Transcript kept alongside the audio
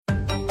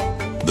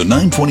The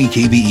 920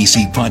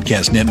 KVEC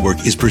Podcast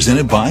Network is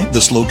presented by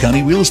the SLO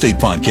County Real Estate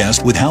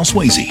Podcast with Hal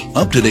Swayze.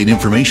 Up-to-date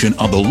information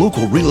on the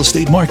local real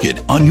estate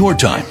market on your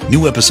time.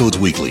 New episodes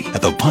weekly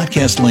at the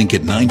podcast link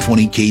at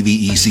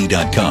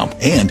 920kvec.com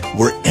and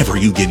wherever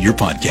you get your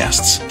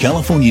podcasts.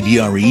 California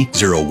DRE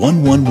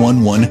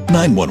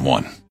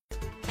 01111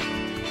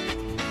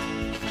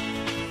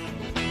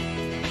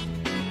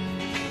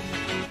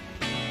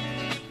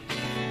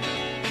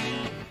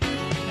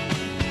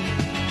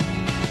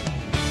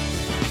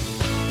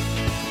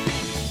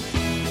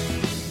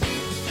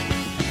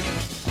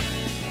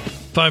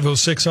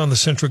 5:06 on the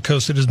Central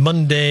Coast. It is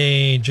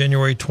Monday,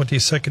 January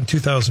 22nd,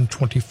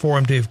 2024.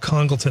 I'm Dave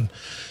Congleton.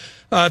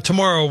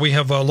 Tomorrow we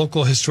have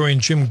local historian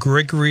Jim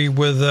Gregory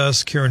with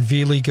us. Karen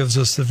Veely gives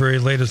us the very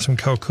latest from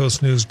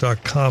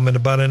CowCoastNews.com. In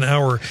about an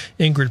hour,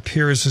 Ingrid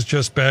Piers is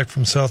just back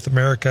from South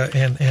America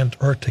and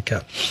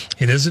Antarctica.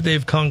 It is a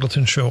Dave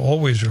Congleton show,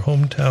 always your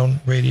hometown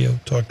radio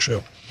talk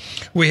show.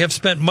 We have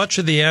spent much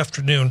of the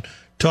afternoon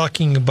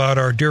talking about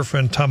our dear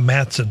friend Tom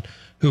Madsen,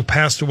 who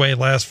passed away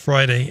last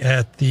Friday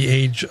at the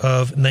age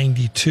of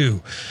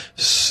 92.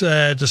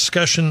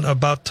 Discussion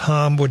about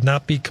Tom would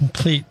not be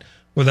complete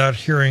without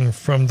hearing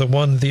from the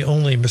one, the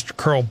only, Mr.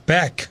 Karl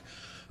Beck,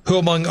 who,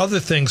 among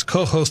other things,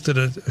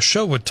 co-hosted a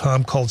show with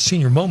Tom called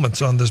Senior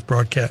Moments on this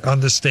broadcast,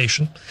 on this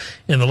station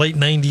in the late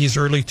 90s,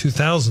 early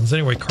 2000s.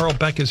 Anyway, Karl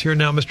Beck is here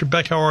now. Mr.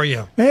 Beck, how are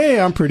you? Hey,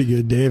 I'm pretty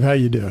good, Dave. How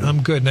you doing?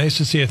 I'm good. Nice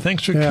to see you.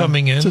 Thanks for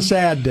coming in. It's a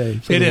sad day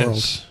for the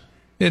world.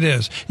 It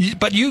is.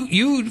 But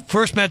you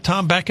first met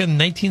Tom back in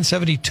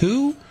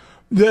 1972?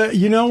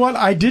 You know what?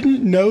 I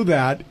didn't know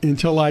that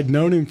until I'd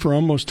known him for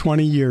almost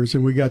 20 years,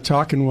 and we got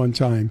talking one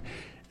time.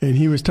 And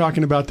he was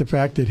talking about the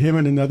fact that him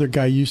and another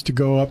guy used to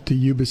go up to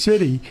Yuba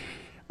City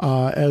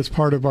as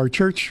part of our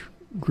church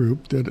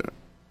group that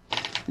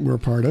we're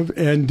part of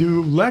and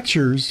do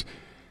lectures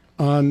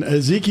on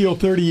Ezekiel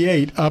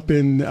 38 up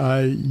in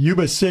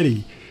Yuba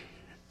City.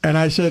 And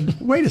I said,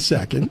 wait a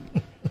second.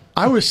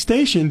 I was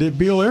stationed at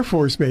Beale Air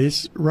Force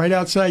Base right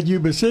outside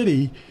Yuba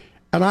City,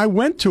 and I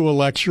went to a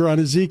lecture on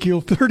Ezekiel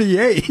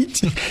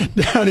 38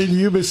 down in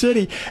Yuba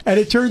City. And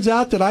it turns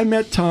out that I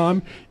met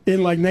Tom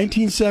in like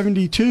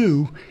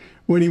 1972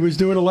 when he was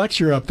doing a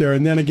lecture up there.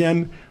 And then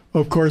again,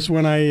 of course,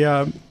 when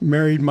I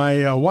married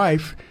my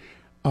wife,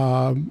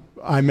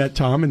 I met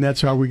Tom, and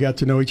that's how we got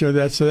to know each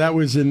other. So that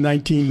was in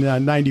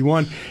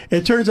 1991.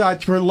 It turns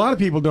out, for a lot of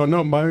people don't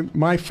know,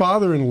 my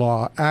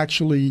father-in-law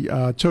actually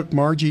took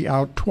Margie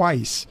out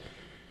twice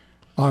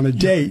on a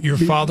date. Your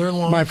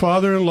father-in-law? My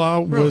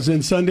father-in-law Really? was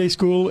in Sunday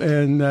school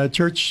and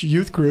church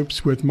youth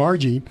groups with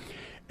Margie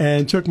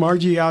and took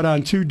Margie out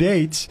on 2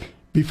 dates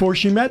before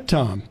she met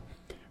Tom.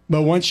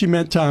 But once she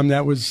met Tom,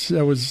 that was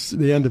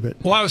the end of it.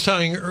 Well, I was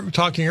talking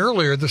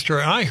earlier, the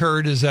story I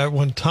heard is that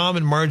when Tom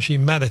and Margie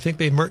met, I think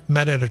they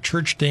met at a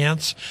church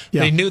dance.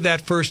 Yeah. They knew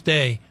that first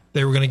day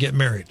they were going to get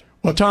married.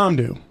 Well, Tom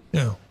knew.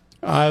 Yeah.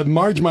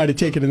 Marge might have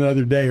taken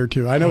another day or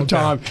two. I know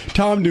okay.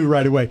 Tom knew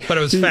right away. But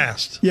it was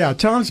fast. Yeah,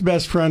 Tom's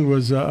best friend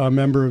was a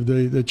member of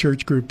the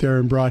church group there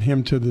and brought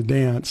him to the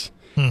dance.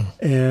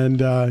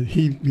 And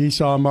he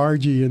saw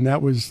Margie, and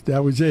that was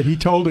it. He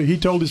told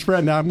his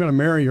friend, "Now I'm going to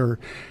marry her."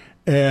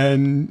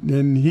 And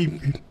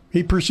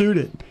he pursued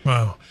it.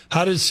 Wow.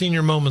 How did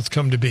Senior Moments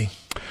come to be?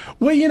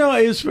 Well,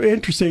 it was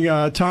interesting.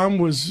 Tom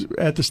was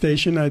at the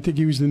station. I think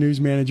he was the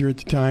news manager at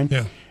the time.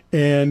 Yeah.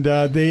 And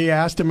they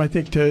asked him, I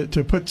think,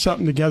 to put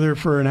something together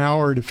for an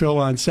hour to fill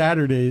on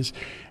Saturdays.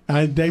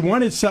 They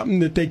wanted something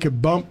that they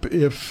could bump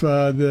if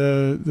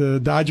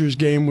the Dodgers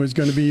game was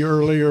going to be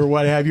early or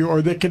what have you,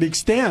 or that could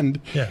extend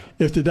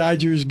if the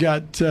Dodgers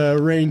got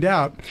rained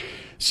out.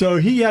 So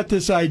he had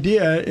this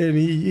idea, and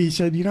he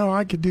said,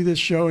 I could do this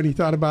show, and he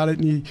thought about it,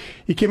 and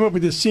he came up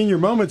with this Senior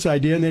Moments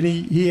idea, and then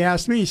he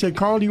asked me, he said,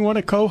 Karl, do you want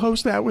to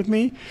co-host that with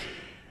me?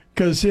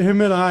 Because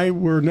him and I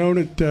were known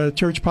at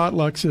church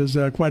potlucks as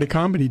quite a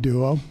comedy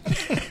duo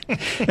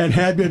and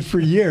had been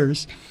for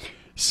years.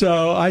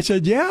 So I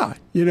said, yeah,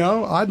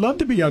 I'd love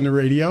to be on the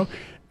radio.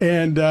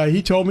 And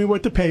he told me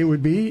what the pay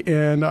would be,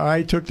 and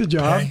I took the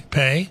job.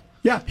 Pay?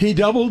 Yeah, he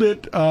doubled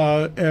it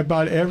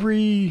about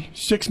every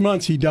 6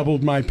 months. He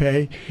doubled my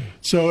pay.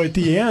 So at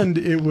the end,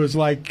 it was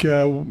like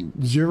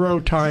 0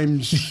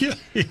 times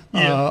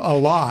a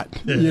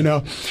lot,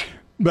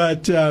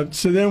 But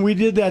so then we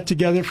did that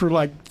together for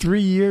like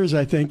 3 years,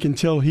 I think,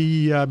 until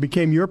he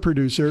became your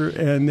producer,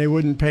 and they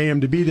wouldn't pay him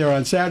to be there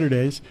on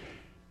Saturdays.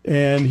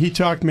 And he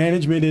talked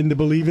management into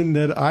believing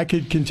that I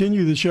could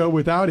continue the show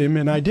without him,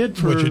 and I did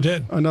for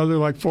another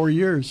like 4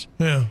 years.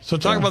 Yeah. So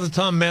talk about the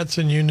Tom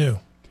Madsen you knew.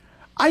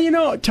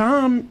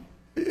 Tom,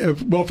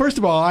 well, first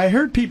of all, I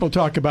heard people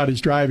talk about his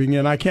driving,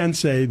 and I can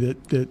say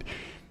that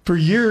for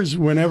years,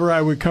 whenever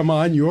I would come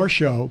on your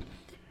show,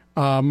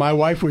 my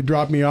wife would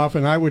drop me off,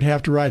 and I would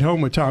have to ride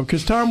home with Tom,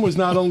 because Tom was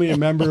not only a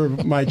member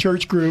of my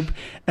church group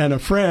and a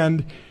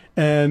friend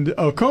and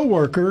a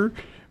coworker,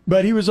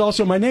 but he was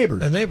also my neighbor.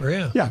 A neighbor,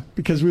 yeah. Yeah,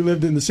 because we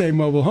lived in the same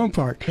mobile home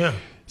park. Yeah.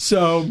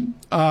 So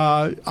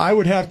I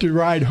would have to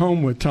ride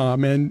home with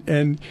Tom,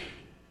 and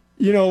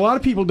You know, a lot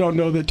of people don't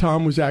know that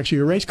Tom was actually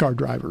a race car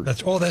driver.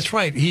 That's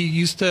right.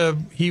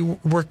 He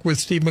worked with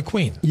Steve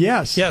McQueen.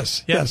 Yes.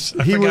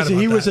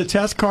 He was a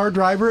test car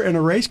driver and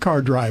a race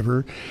car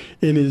driver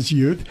in his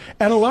youth.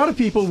 And a lot of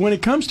people, when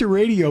it comes to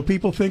radio,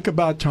 people think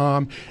about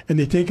Tom and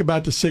they think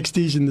about the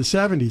 60s and the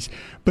 70s.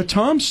 But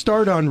Tom's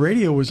start on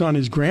radio was on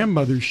his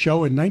grandmother's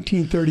show in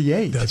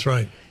 1938. That's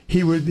right.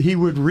 He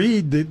would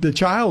read the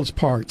child's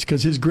parts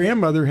because his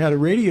grandmother had a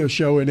radio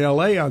show in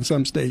L.A. on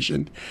some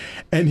station,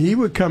 and he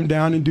would come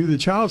down and do the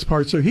child's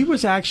parts. So he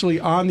was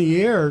actually on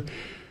the air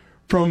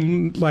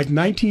from like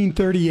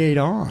 1938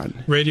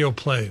 on. Radio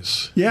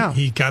plays. Yeah.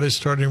 He got his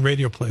start in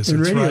radio plays. In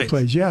That's radio right.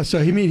 plays, yeah. So,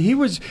 I mean, he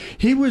was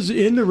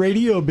in the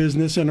radio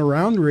business and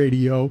around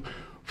radio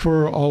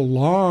for a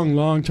long,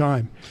 long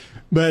time.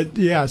 But,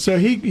 yeah, so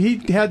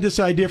he had this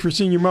idea for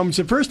Senior Moments.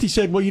 At first he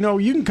said, well, you know,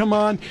 you can come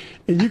on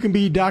and you can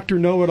be Dr.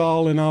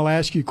 Know-It-All and I'll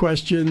ask you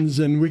questions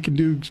and we can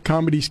do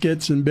comedy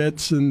skits and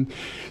bits. And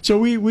so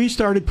we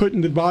started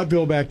putting the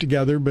vaudeville back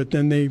together, but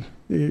then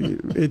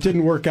it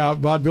didn't work out.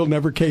 Vaudeville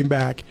never came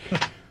back.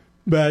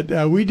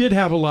 But we did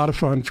have a lot of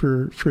fun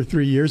for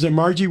 3 years. And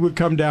Margie would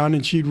come down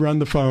and she'd run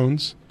the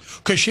phones.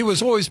 Because she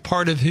was always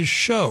part of his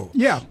show.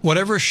 Yeah.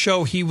 Whatever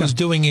show he was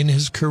doing in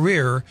his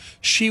career,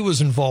 she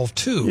was involved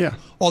too. Yeah.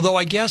 Although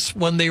I guess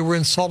when they were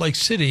in Salt Lake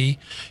City,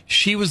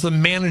 she was the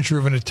manager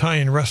of an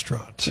Italian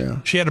restaurant. Yeah.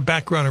 She had a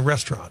background in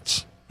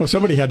restaurants. Well,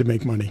 somebody had to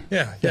make money.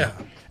 Yeah.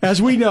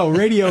 As we know,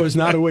 radio is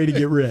not a way to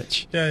get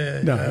rich.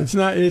 Yeah. No, it's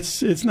not.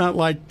 It's not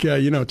like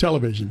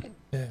television.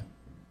 Yeah.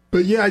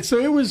 But yeah, so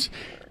it was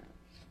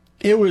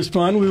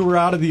fun. We were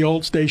out of the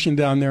old station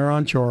down there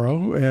on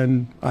Choro,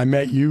 and I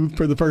met you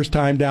for the first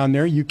time down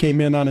there. You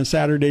came in on a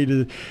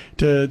Saturday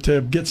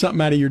to get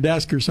something out of your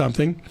desk or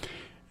something,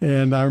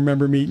 and I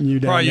remember meeting you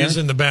down there. Probably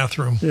using the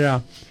bathroom.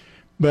 Yeah.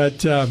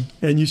 But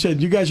and you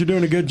said, you guys are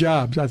doing a good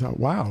job. So I thought,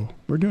 wow,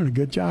 we're doing a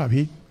good job.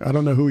 I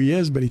don't know who he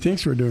is, but he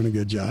thinks we're doing a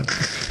good job.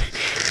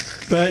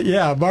 But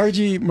yeah,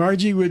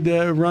 Margie would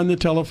run the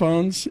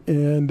telephones,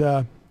 and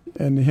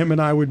him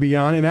and I would be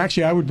on. And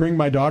actually, I would bring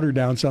my daughter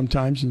down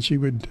sometimes, and she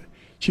would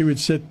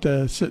sit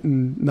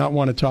and not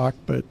want to talk,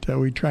 but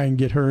we'd try and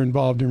get her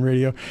involved in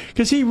radio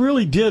because he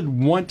really did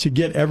want to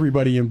get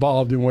everybody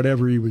involved in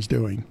whatever he was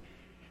doing.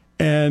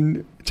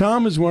 And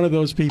Tom is one of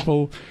those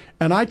people,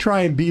 and I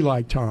try and be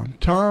like Tom.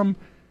 Tom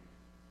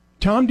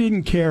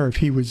didn't care if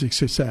he was a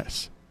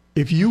success.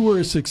 If you were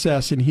a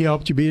success and he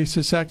helped you be a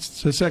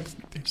success,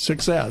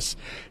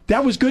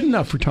 that was good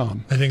enough for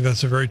Tom. I think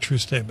that's a very true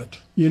statement.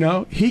 You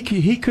know, he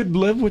could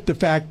live with the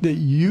fact that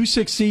you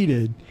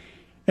succeeded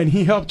and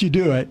he helped you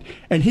do it,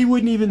 and he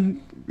wouldn't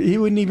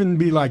even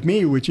be like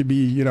me, which would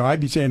be, I'd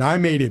be saying I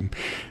made him.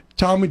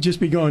 Tom would just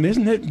be going,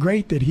 isn't it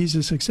great that he's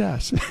a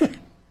success?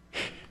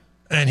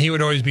 And he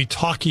would always be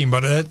talking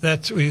about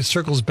it. It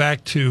circles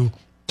back to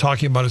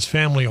talking about his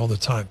family all the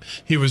time.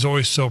 He was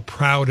always so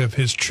proud of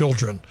his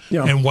children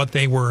and what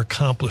they were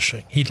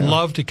accomplishing. He'd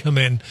love to come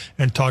in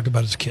and talk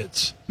about his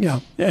kids. Yeah,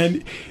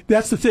 and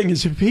that's the thing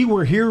is if he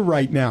were here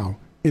right now,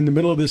 in the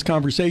middle of this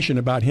conversation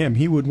about him,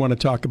 he would want to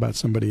talk about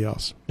somebody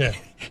else. Yeah.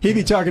 He'd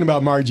be talking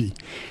about Margie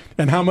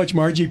and how much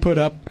Margie put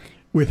up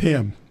with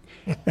him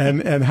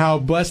and how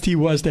blessed he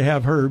was to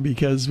have her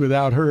because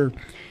without her,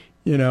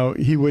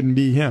 he wouldn't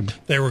be him.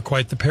 They were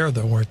quite the pair,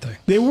 though, weren't they?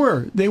 They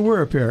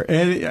were a pair.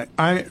 And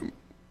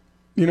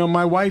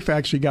my wife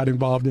actually got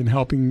involved in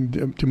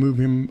helping to move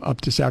him up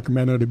to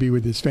Sacramento to be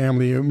with his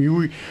family. I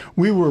mean,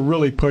 we were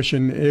really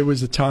pushing. It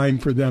was a time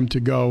for them to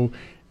go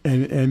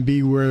and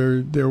be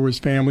where there was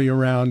family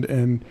around.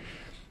 And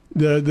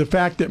the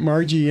fact that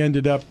Margie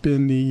ended up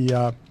in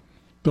the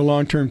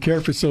long-term care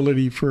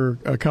facility for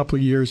a couple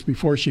of years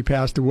before she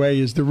passed away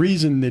is the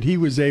reason that he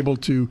was able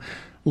to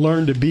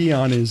learn to be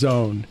on his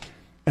own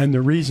and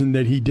the reason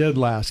that he did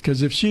last.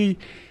 Because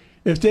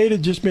if they'd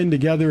have just been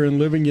together and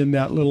living in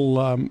that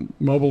little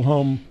mobile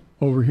home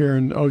over here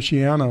in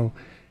Oceano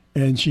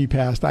and she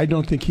passed, I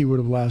don't think he would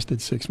have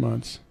lasted 6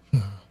 months.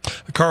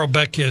 Karl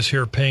Beck is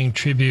here paying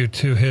tribute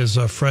to his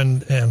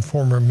friend and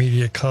former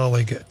media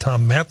colleague,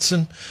 Tom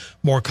Madsen.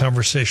 More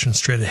conversation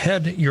straight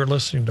ahead. You're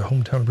listening to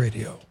Hometown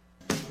Radio.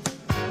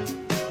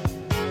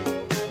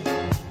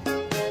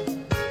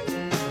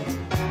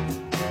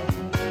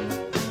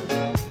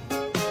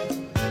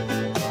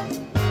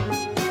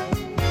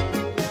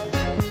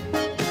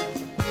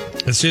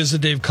 This is the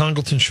Dave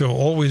Congleton Show,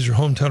 always your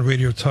hometown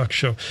radio talk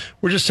show.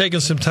 We're just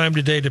taking some time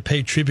today to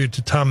pay tribute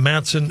to Tom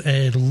Madsen,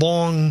 a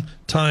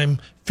long-time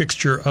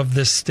fixture of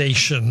this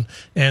station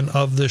and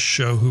of this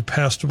show, who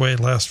passed away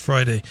last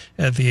Friday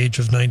at the age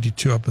of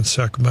 92 up in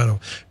Sacramento.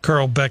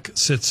 Karl Beck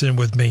sits in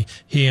with me.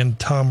 He and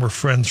Tom were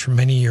friends for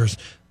many years.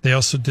 They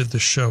also did the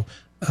show,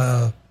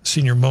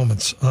 Senior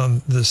Moments,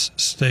 on this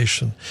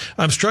station.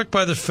 I'm struck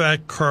by the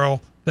fact,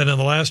 Karl, that in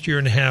the last year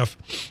and a half,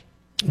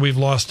 we've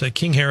lost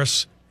King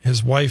Harris,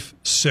 his wife,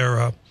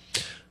 Sarah,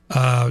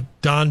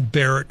 Don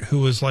Barrett, who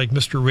was like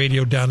Mr.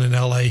 Radio down in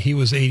L.A. He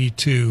was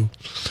 82.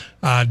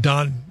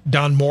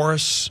 Don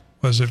Morris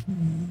was a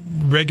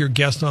regular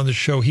guest on the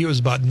show. He was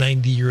about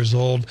 90 years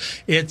old.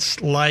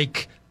 It's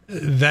like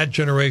that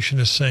generation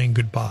is saying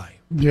goodbye.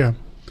 Yeah.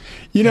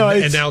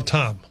 And now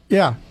Tom.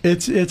 Yeah,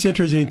 it's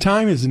interesting.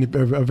 Time is a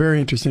very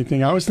interesting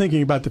thing. I was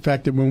thinking about the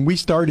fact that when we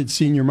started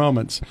Senior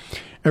Moments,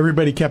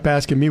 everybody kept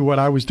asking me what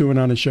I was doing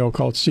on a show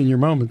called Senior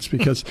Moments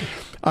because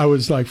I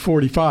was like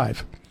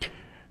 45,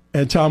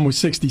 and Tom was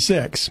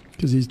 66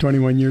 because he's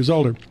 21 years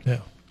older. Yeah.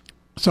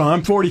 So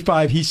I'm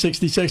 45, he's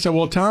 66. So,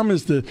 well, Tom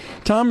is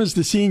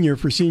the senior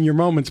for Senior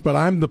Moments, but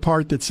I'm the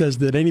part that says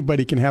that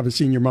anybody can have a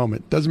senior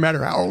moment. Doesn't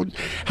matter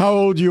how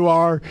old you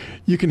are,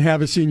 you can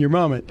have a senior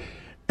moment.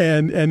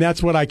 And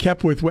that's what I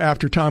kept with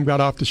after Tom got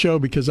off the show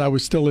because I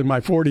was still in my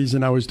 40s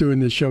and I was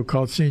doing this show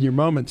called Senior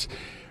Moments.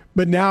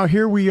 But now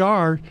here we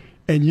are,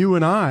 and you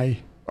and I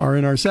are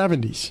in our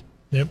 70s.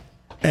 Yep.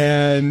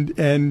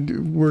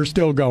 And we're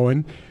still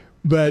going.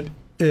 But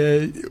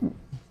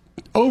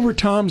over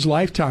Tom's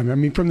lifetime, I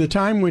mean, from the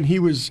time when he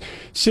was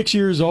 6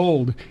 years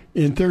old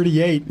in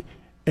 38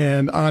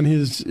 and on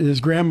his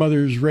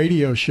grandmother's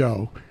radio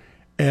show,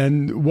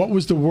 and what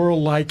was the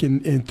world like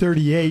in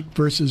 38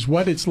 versus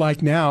what it's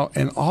like now,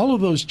 and all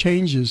of those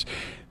changes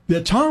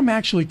that Tom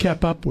actually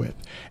kept up with.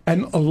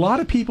 And a lot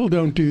of people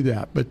don't do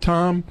that, but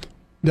Tom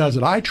does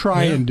it. I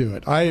try and do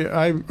it.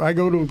 I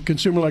go to a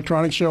Consumer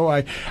Electronics Show.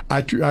 I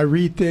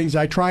read things.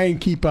 I try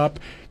and keep up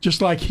just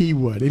like he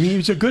would. I mean, he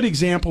was a good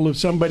example of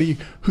somebody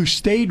who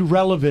stayed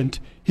relevant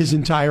his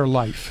entire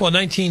life. Well,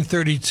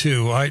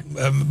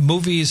 1932,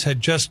 movies had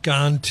just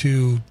gone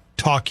to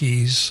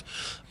talkies.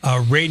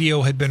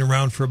 Radio had been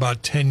around for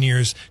about 10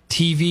 years.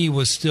 TV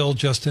was still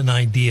just an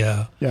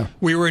idea. Yeah.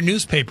 We were a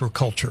newspaper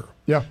culture.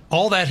 Yeah.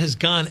 All that has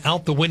gone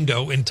out the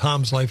window in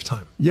Tom's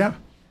lifetime. Yeah.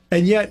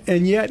 And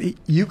yet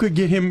you could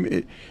get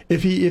him,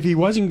 if he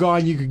wasn't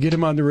gone, you could get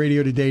him on the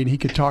radio today and he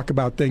could talk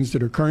about things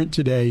that are current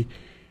today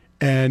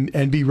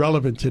and be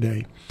relevant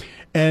today.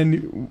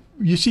 And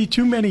you see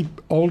too many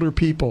older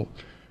people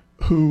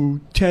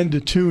who tend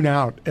to tune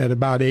out at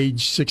about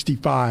age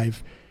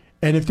 65.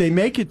 And if they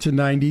make it to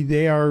 90,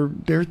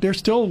 they're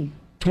still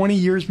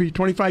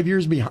 25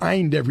 years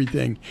behind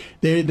everything.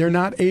 They're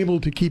not able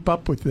to keep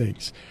up with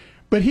things.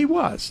 But he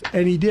was,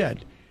 and he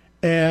did.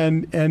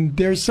 And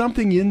there's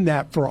something in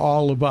that for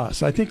all of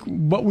us. I think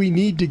what we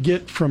need to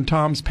get from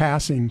Tom's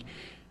passing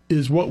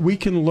is what we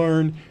can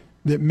learn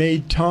that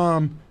made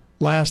Tom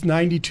last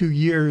 92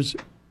 years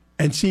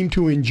and seem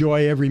to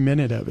enjoy every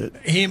minute of it.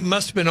 He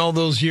must have been all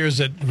those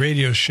years at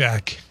Radio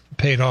Shack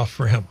paid off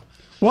for him.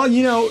 Well,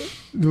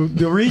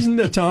 the reason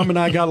that Tom and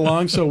I got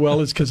along so well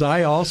is because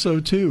I also,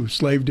 too,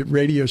 slaved at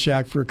Radio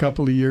Shack for a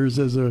couple of years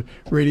as a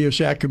Radio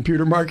Shack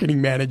computer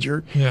marketing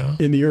manager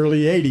in the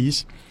early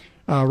 80s,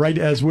 right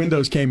as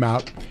Windows came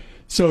out.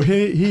 So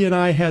he and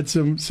I had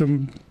some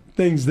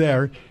things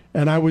there,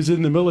 and I was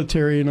in the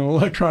military in an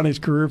electronics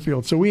career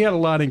field. So we had a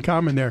lot in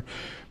common there.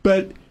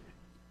 But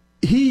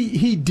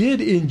he did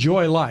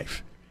enjoy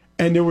life,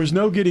 and there was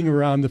no getting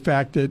around the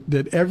fact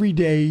that every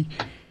day.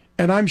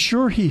 And I'm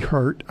sure he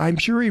hurt. I'm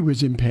sure he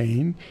was in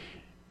pain.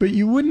 But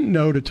you wouldn't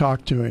know to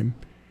talk to him.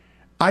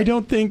 I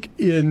don't think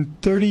in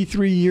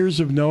 33 years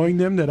of knowing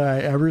them that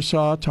I ever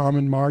saw Tom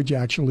and Marge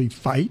actually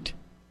fight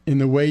in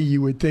the way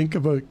you would think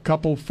of a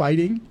couple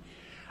fighting.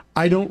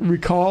 I don't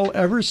recall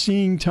ever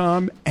seeing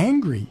Tom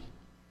angry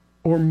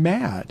or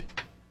mad.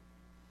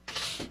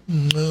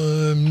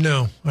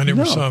 No, I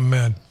never saw him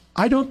mad.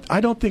 I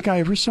don't think I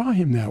ever saw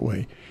him that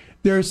way.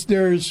 There's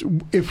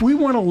if we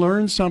want to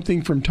learn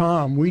something from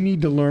Tom, we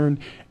need to learn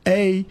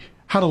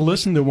how to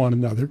listen to one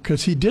another,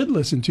 because he did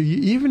listen to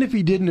you. Even if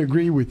he didn't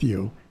agree with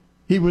you,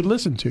 he would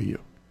listen to you.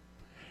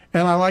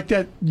 And I like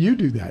that you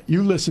do that.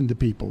 You listen to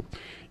people.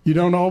 You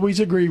don't always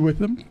agree with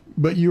them,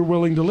 but you're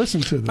willing to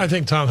listen to them. I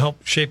think Tom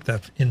helped shape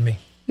that in me.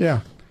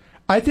 Yeah.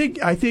 I think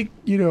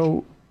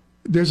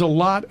there's a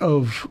lot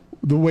of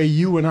the way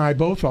you and I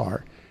both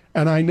are.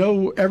 And I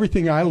know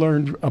everything I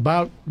learned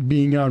about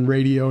being on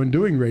radio and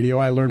doing radio,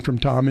 I learned from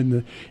Tom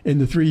in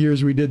the 3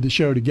 years we did the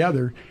show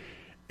together.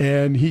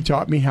 And he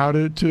taught me how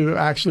to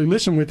actually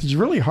listen, which is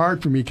really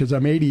hard for me because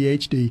I'm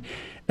ADHD.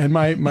 And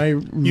my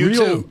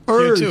real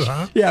urge, you too,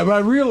 huh? Yeah, my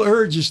real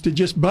urge is to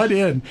just butt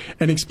in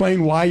and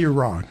explain why you're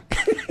wrong.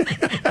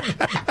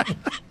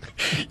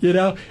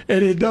 And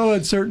in no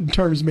uncertain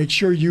terms, make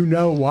sure you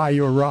know why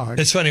you're wrong.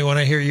 It's funny, when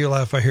I hear you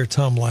laugh, I hear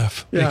Tom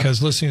laugh. Yeah.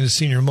 Because listening to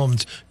Senior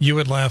Moments, you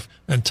would laugh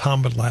and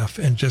Tom would laugh,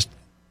 and just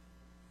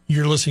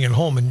you're listening at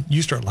home and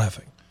you start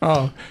laughing.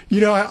 Oh,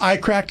 I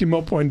cracked him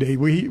up one day.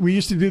 We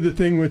used to do the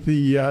thing with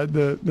the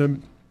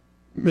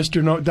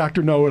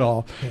Dr.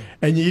 Know-It-All,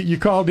 and you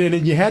called in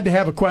and you had to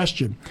have a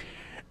question,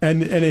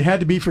 and it had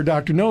to be for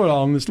Dr.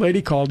 Know-It-All. And this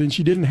lady called in,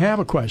 she didn't have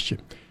a question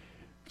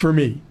for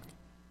me.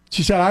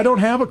 She said, "I don't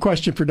have a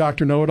question for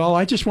Dr. Know-It-All.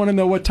 I just want to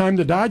know what time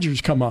the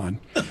Dodgers come on."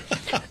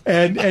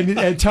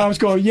 and Tom's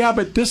going, "Yeah,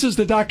 but this is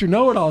the Dr.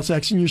 Know-It-All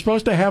section. You're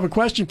supposed to have a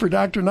question for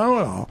Dr.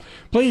 Know-It-All.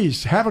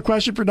 Please have a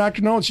question for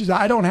Dr. Know-It-All." She said,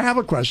 "I don't have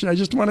a question. I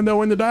just want to know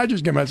when the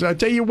Dodgers come on." So I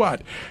tell you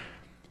what,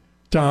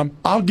 Tom,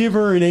 I'll give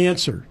her an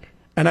answer,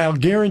 and I'll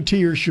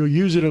guarantee her she'll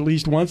use it at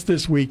least once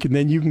this week, and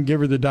then you can give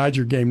her the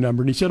Dodger game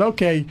number. And he said,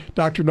 "Okay,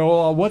 Dr.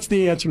 Know-It-All, what's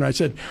the answer?" And I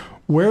said,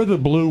 "Wear the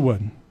blue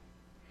one."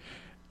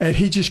 And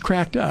he just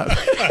cracked up.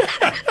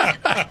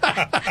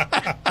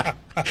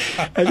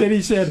 And then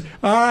he said,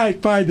 all right,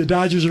 fine, the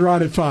Dodgers are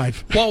on at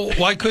 5. Well,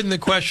 why couldn't the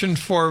question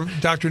for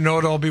Dr.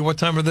 Know-It-All be what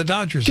time are the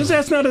Dodgers Because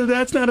on?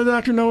 that's not a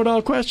Dr.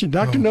 Know-It-All question.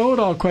 Dr.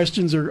 Know-It-All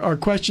questions are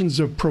questions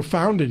of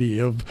profundity,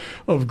 of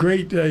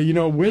great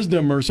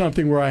wisdom or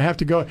something where I have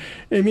to go.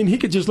 I mean, he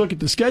could just look at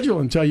the schedule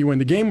and tell you when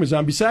the game was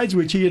on, besides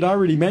which he had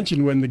already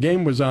mentioned when the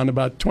game was on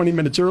about 20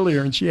 minutes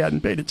earlier and she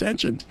hadn't paid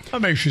attention. I'll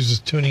make sure she's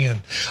just tuning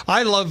in.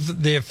 I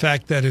love the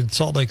fact that in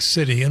Salt Lake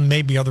City, and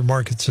maybe other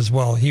markets as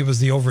well, he was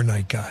the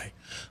overnight guy.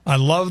 I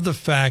love the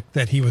fact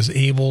that he was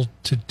able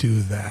to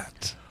do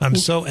that. I'm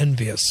so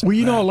envious.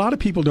 Well, a lot of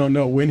people don't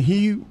know. When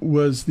he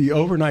was the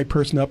overnight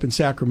person up in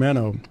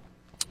Sacramento,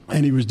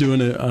 and he was doing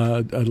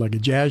a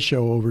jazz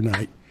show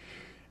overnight,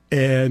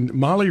 and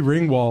Molly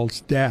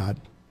Ringwald's dad,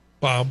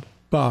 Bob,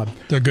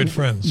 they're good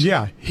friends.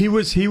 Yeah, he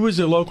was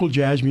a local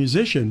jazz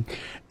musician,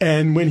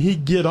 and when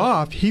he'd get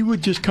off, he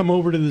would just come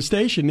over to the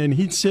station and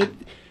he'd sit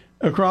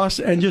across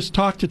and just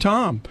talk to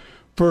Tom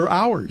for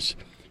hours.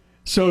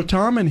 So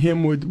Tom and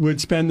him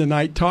would spend the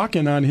night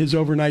talking on his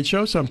overnight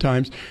show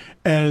sometimes,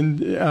 and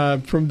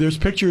there's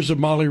pictures of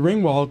Molly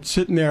Ringwald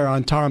sitting there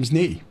on Tom's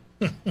knee.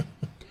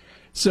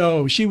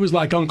 So she was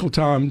like Uncle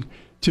Tom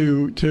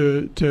to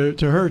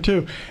her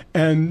too,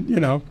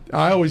 and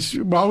I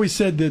always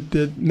said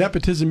that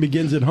nepotism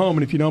begins at home,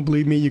 and if you don't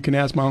believe me, you can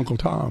ask my Uncle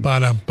Tom.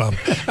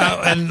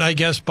 And I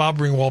guess Bob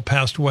Ringwald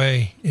passed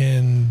away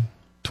in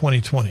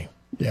 2020.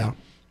 Yeah,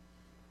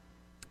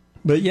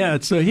 but yeah,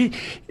 so he.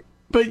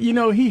 But,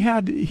 he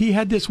had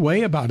this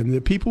way about him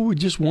that people would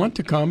just want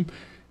to come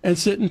and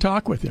sit and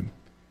talk with him.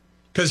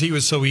 Because he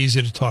was so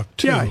easy to talk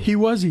to. Yeah, he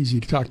was easy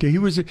to talk to. He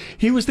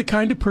was the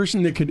kind of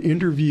person that could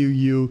interview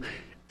you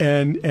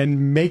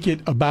and make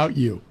it about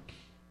you.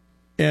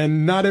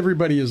 And not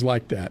everybody is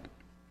like that.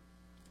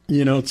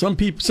 Some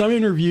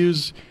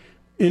interviewers,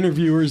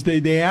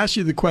 they ask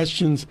you the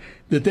questions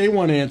that they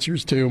want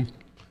answers to,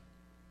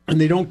 and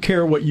they don't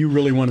care what you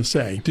really want to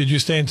say. Did you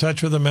stay in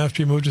touch with him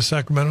after you moved to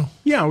Sacramento?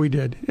 Yeah, we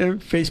did.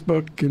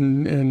 Facebook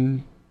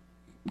and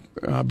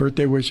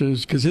birthday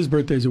wishes, because his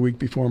birthday's a week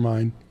before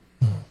mine.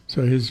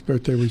 So his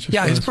birthday was just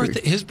last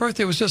week. His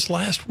birthday was just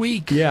last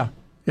week. Yeah,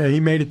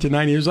 he made it to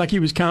 90. It was like he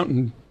was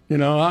counting.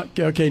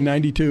 Okay,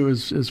 92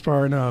 is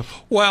far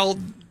enough. Well,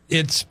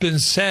 it's been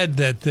said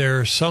that there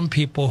are some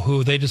people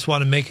who they just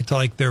want to make it to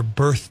like their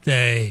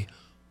birthday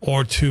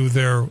or to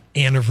their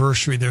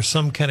anniversary. There's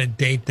some kind of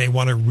date they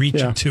want to reach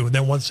it to. And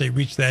then once they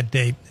reach that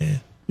date,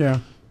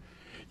 Yeah.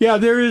 Yeah,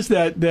 there is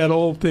that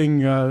old thing,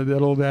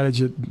 that old adage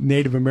that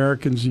Native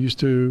Americans used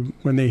to,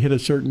 when they hit a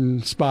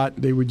certain spot,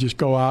 they would just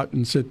go out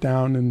and sit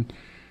down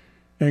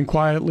and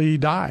quietly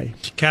die.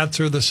 Cats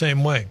are the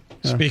same way.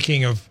 Yeah.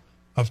 Speaking of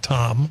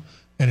Tom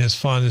and his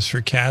fondness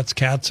for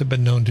cats have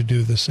been known to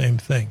do the same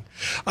thing.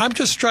 I'm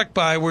just struck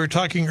by, we were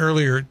talking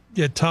earlier,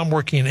 Tom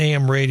working in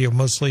AM radio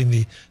mostly in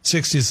the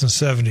 60s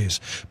and 70s,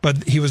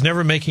 but he was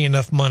never making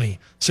enough money,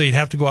 so he'd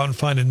have to go out and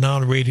find a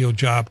non-radio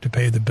job to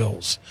pay the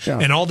bills. Yeah.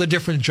 And all the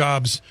different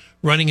jobs,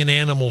 running an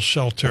animal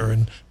shelter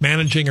and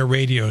managing a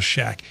radio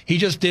shack. He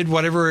just did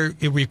whatever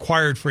it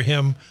required for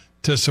him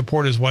to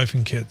support his wife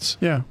and kids.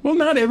 Yeah. Well,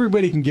 not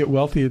everybody can get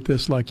wealthy at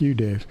this like you,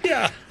 Dave.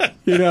 Yeah.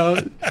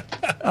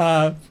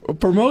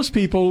 For most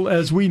people,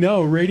 as we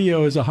know,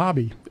 radio is a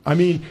hobby. I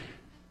mean,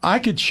 I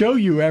could show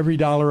you every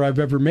dollar I've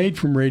ever made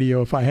from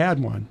radio if I had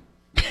one.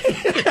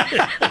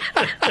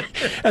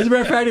 As a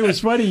matter of fact, it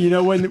was funny,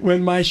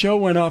 when my show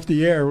went off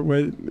the air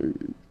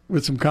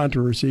with some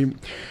controversy,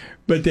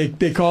 but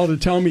they called to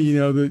tell me,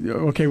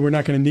 okay, we're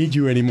not going to need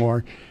you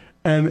anymore.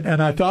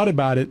 And I thought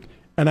about it,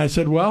 and I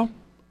said, well,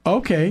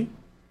 okay,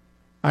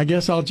 I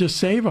guess I'll just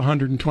save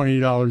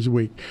 $120 a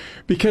week,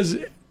 because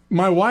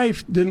my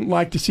wife didn't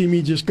like to see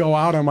me just go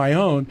out on my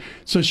own,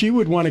 so she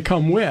would want to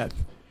come with,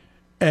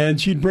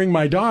 and she'd bring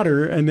my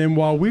daughter, and then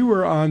while we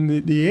were on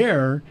the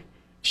air,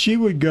 she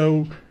would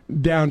go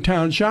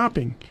downtown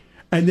shopping.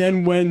 And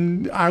then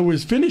when I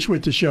was finished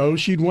with the show,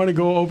 she'd want to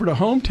go over to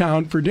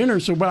hometown for dinner.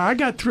 So when I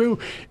got through,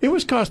 it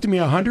was costing me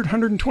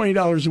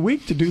 $120 a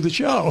week to do the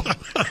show.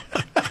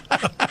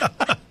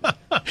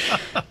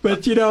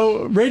 But,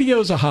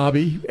 radio's a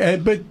hobby.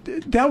 But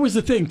that was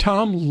the thing.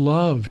 Tom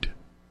loved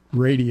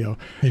radio.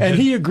 And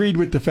he agreed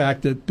with the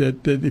fact that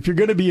if you're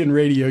going to be in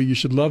radio, you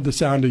should love the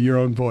sound of your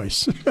own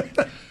voice.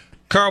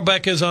 Karl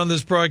Beck is on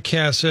this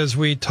broadcast as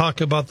we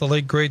talk about the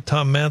late, great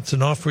Tom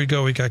Madsen. Off we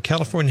go. We got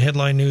California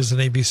Headline News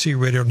and ABC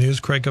Radio News.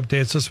 Craig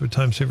updates us with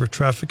time saver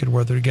traffic and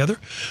weather together.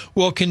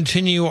 We'll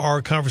continue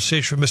our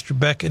conversation with Mr.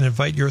 Beck and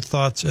invite your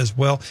thoughts as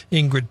well.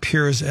 Ingrid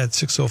Piers at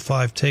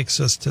 6:05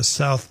 takes us to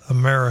South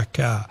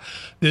America.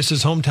 This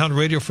is Hometown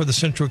Radio for the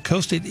Central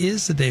Coast. It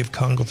is the Dave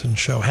Congleton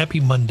Show.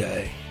 Happy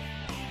Monday.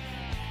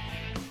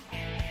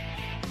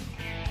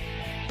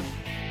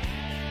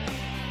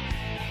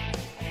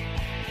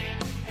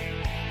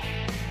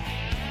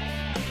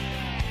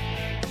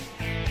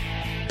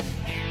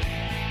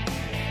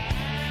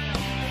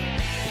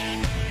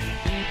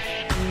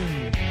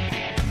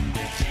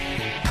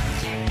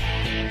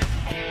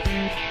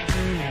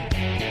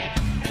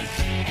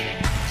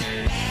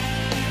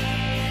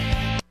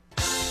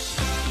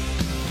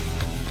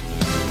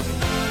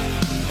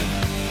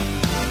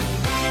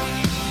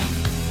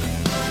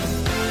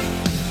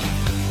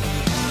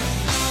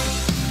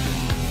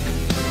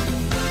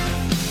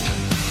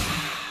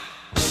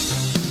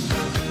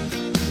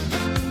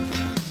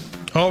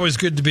 Always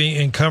good to be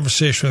in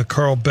conversation with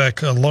Karl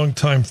Beck, a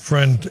longtime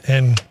friend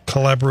and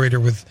collaborator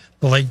with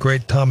the late,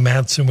 great Tom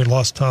Madsen. We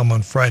lost Tom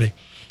on Friday.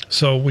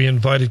 So we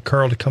invited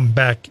Karl to come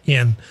back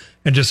in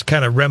and just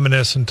kind of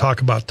reminisce and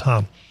talk about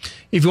Tom.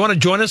 If you want to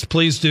join us,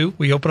 please do.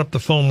 We open up the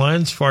phone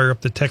lines, fire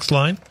up the text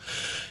line,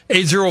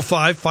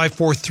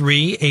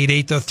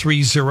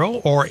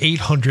 805-543-8830 or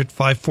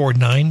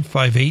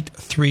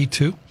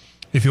 800-549-5832.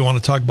 If you want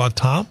to talk about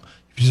Tom,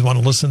 if you just want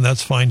to listen,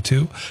 that's fine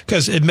too.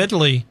 Because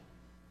admittedly,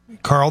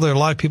 Karl, there are a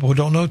lot of people who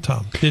don't know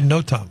Tom, didn't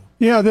know Tom.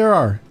 Yeah, there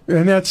are.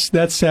 And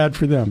that's sad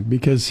for them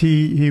because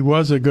he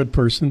was a good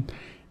person.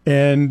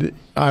 And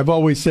I've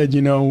always said,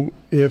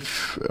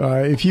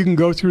 if you can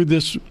go through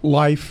this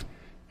life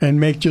and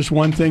make just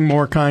one thing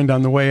more kind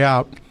on the way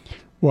out,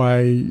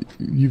 why,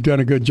 you've done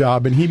a good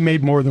job. And he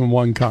made more than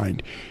one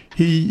kind.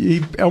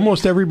 He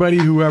almost everybody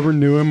who ever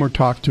knew him or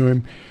talked to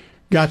him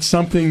got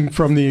something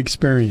from the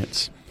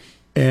experience.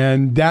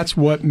 And that's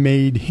what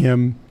made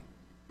him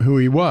who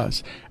he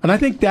was. And I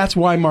think that's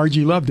why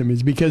Margie loved him,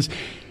 is because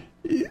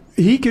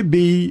he could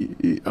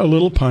be a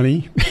little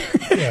punny.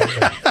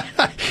 Yeah.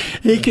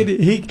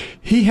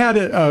 He had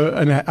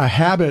a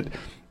habit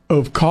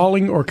of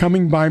calling or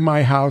coming by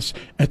my house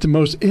at the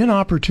most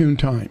inopportune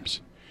times.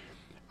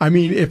 I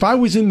mean, if I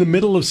was in the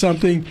middle of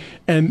something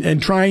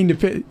and trying to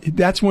fit,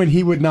 that's when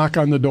he would knock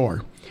on the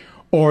door,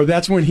 or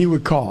that's when he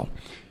would call.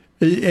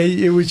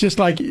 It was just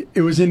like,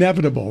 it was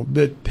inevitable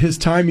that his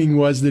timing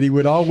was that he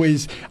would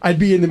always, I'd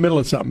be in the middle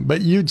of something,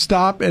 but you'd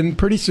stop and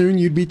pretty soon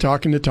you'd be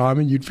talking to Tom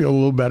and you'd feel a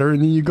little better,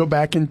 and then you go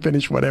back and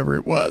finish whatever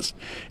it was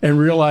and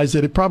realize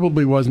that it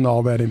probably wasn't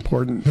all that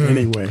important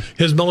anyway.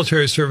 His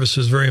military service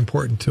is very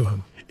important to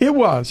him. It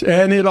was.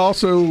 And it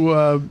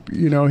also,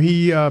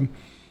 he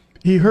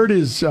hurt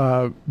his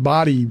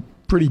body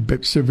pretty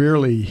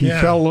severely. He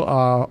fell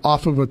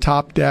off of a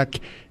top deck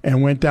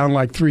and went down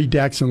like 3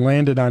 decks and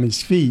landed on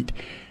his feet.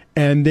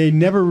 And they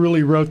never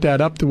really wrote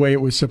that up the way it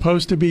was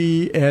supposed to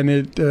be, and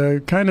it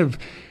kind of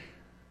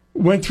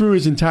went through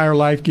his entire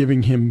life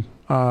giving him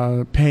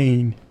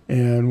pain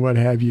and what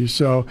have you.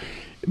 So,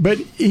 but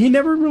he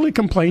never really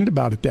complained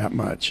about it that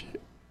much.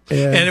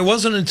 And it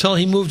wasn't until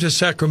he moved to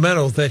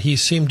Sacramento that he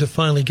seemed to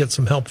finally get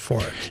some help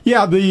for it.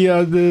 Yeah,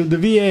 the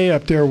VA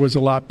up there was a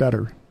lot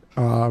better.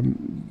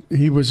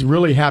 He was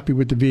really happy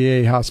with the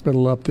VA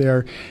hospital up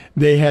there.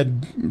 They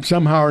had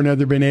somehow or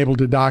another been able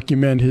to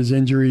document his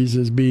injuries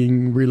as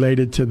being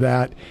related to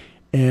that,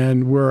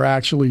 and were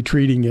actually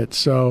treating it.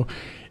 So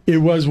it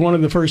was one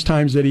of the first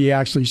times that he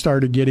actually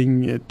started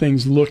getting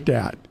things looked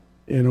at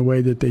in a way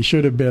that they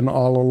should have been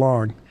all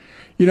along.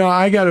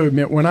 I got to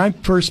admit, when I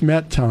first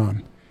met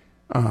Tom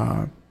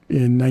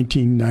in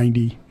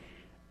 1990,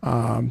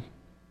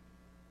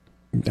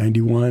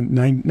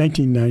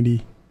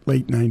 1990,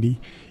 late 90,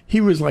 he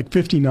was like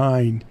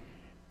 59,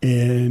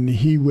 and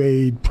he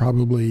weighed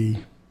probably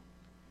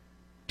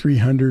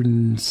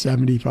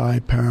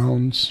 375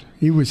 pounds.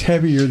 He was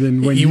heavier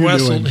than when you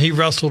wrestled. He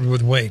wrestled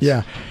with weights.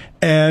 Yeah,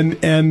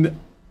 and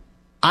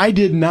I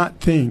did not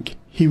think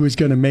he was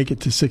going to make it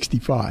to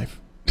 65.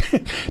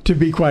 To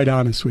be quite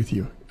honest with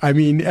you, I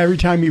mean, every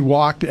time he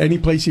walked, any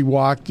place he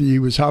walked, he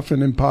was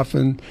huffing and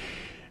puffing.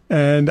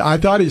 And I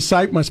thought his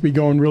sight must be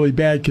going really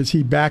bad because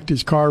he backed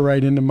his car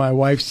right into my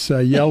wife's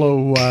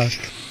yellow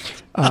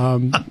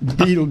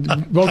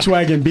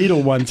Volkswagen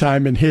Beetle one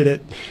time and hit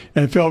it,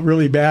 and felt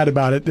really bad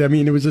about it. I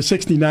mean, it was a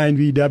 69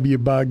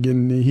 VW Bug,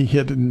 and he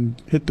hit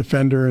the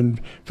fender and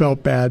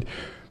felt bad.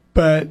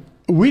 But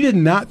we did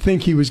not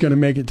think he was going to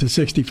make it to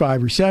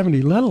 65 or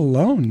 70, let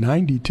alone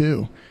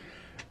 92.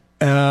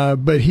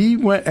 But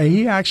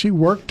he actually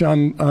worked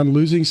on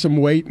losing some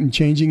weight and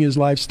changing his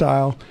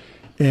lifestyle.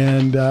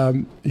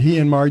 And he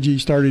and Margie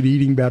started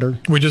eating better.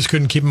 We just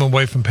couldn't keep him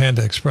away from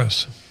Panda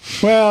Express.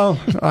 Well,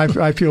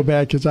 I feel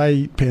bad because I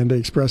eat Panda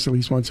Express at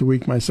least once a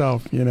week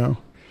myself,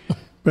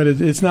 But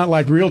it's not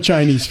like real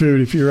Chinese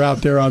food if you're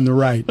out there on the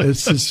right.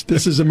 This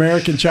is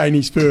American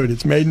Chinese food.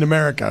 It's made in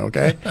America,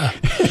 okay?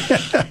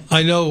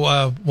 I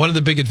know one of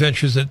the big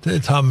adventures that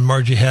Tom and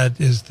Margie had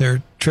is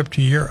their trip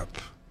to Europe.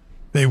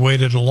 They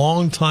waited a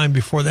long time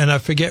before, and I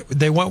forget,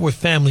 they went with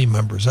family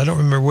members. I don't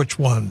remember which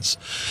ones,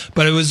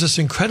 but it was this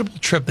incredible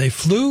trip. They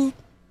flew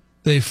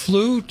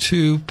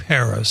to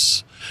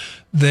Paris.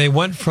 They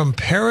went from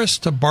Paris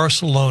to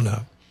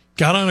Barcelona,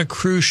 got on a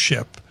cruise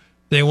ship.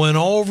 They went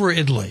all over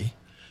Italy,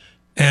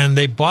 and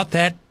they bought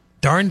that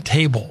darn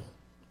table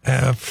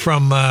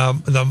from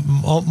the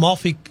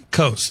Amalfi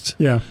Coast.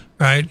 Yeah.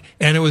 Right?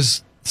 And it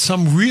was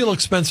some real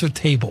expensive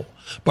table,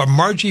 but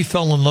Margie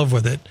fell in love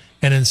with it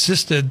and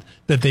insisted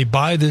that they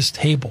buy this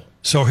table.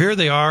 So here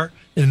they are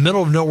in the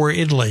middle of nowhere,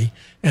 Italy,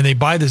 and they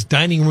buy this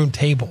dining room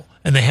table,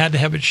 and they had to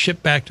have it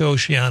shipped back to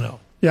Oceano.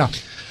 Yeah.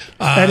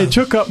 And it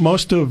took up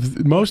most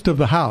of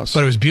the house.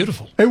 But it was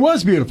beautiful. It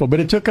was beautiful, but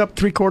it took up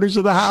 3/4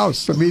 of the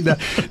house. I mean,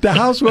 the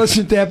house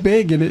wasn't that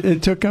big, and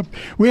it took up.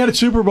 We had a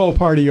Super Bowl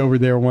party over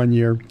there one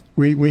year.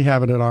 We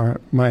have it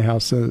at my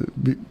house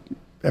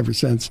ever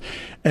since,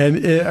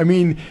 and I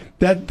mean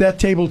that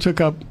table took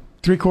up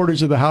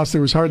three-quarters of the house,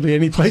 there was hardly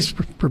any place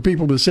for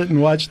people to sit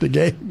and watch the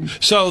game.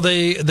 So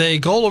they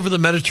go all over the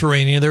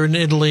Mediterranean. They're in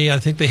Italy. I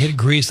think they hit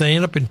Greece. They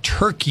end up in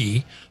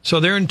Turkey. So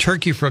they're in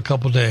Turkey for a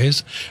couple of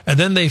days. And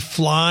then they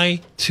fly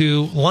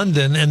to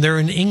London, and they're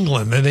in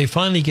England. And they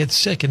finally get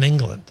sick in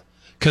England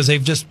because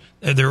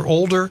they're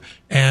older,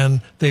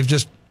 and they've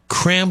just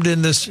crammed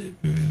in this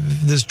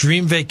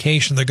dream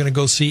vacation. They're going to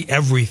go see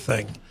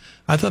everything.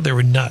 I thought they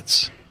were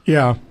nuts.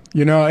 Yeah.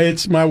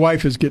 My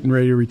wife is getting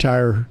ready to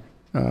retire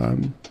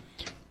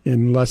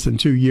in less than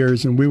 2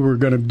 years, and we were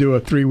going to do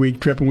a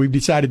 3-week trip, and we've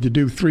decided to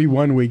do 3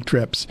 one-week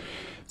trips.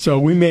 So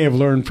we may have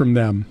learned from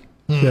them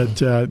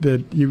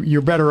that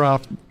you're better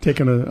off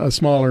taking a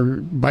smaller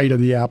bite of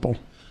the apple.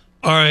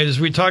 All right, as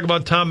we talk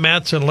about Tom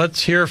Madsen,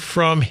 let's hear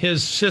from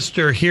his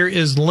sister. Here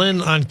is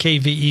Lynn on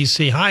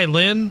KVEC. Hi,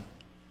 Lynn.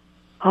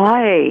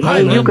 Hi.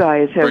 Hi, Lynn. You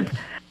guys have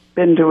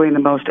been doing the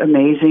most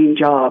amazing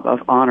job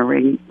of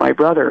honoring my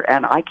brother,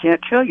 and I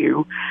can't tell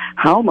you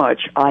how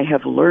much I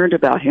have learned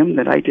about him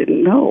that I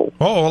didn't know.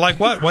 Oh, like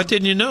what? What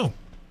didn't you know?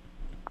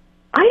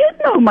 I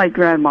didn't know my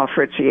grandma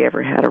Fritzie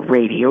ever had a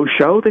radio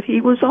show that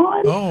he was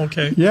on. Oh,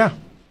 okay. Yeah.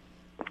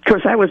 Of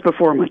course, that was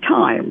before my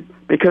time,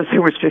 because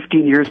there was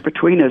 15 years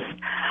between us.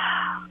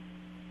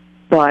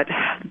 But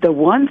the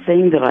one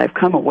thing that I've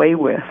come away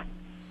with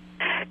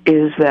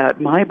is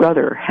that my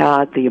brother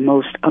had the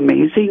most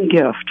amazing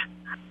gift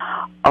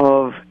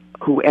of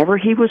whoever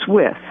he was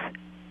with,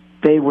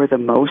 they were the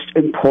most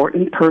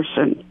important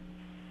person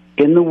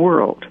in the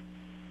world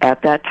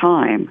at that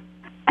time,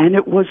 and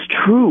it was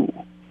true.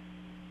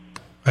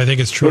 I think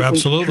it's true,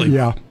 absolutely.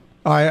 Yeah,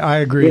 I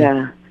agree.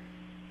 Yeah.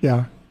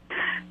 Yeah.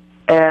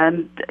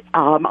 And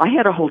I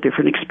had a whole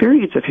different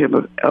experience of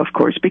him, of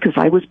course, because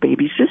I was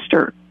baby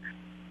sister.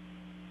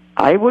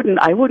 I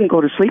wouldn't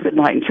go to sleep at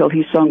night until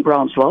he sung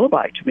Brahms'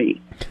 Lullaby to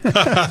me.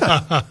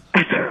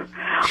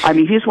 I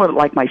mean, he's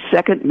like my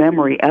second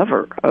memory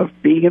ever of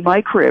being in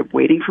my crib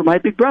waiting for my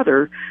big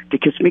brother to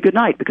kiss me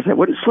goodnight, because I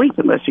wouldn't sleep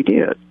unless he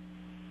did.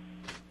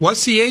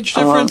 What's the age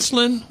difference,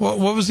 Lynn? What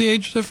was the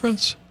age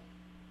difference?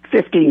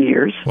 15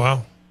 years.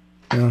 Wow.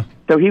 Yeah.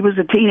 So he was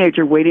a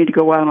teenager waiting to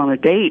go out on a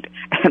date,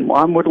 and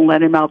Mom wouldn't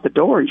let him out the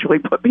door until he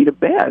put me to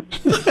bed.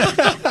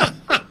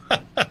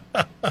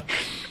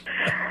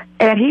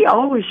 And he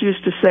always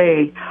used to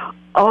say,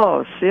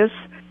 "Oh, sis,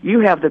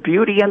 you have the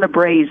beauty and the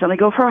brains." And I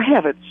go, "For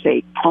heaven's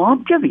sake,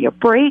 Tom, give me a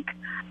break."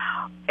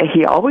 And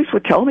he always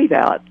would tell me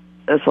that.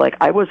 It's like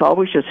I was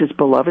always just his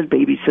beloved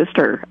baby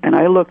sister, and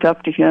I looked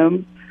up to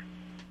him.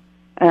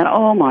 And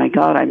oh my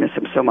God, I miss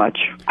him so much.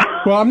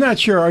 Well, I'm not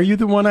sure. Are you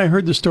the one I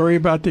heard the story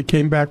about that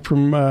came back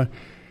from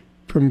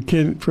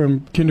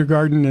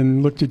kindergarten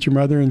and looked at your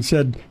mother and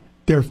said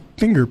they're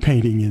finger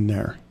painting in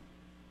there?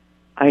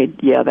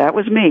 Yeah, that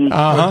was me.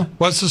 Uh-huh.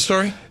 What's the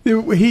story?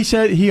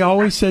 He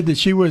always said that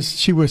she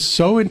was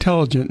so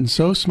intelligent and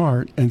so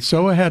smart and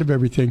so ahead of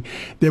everything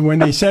that when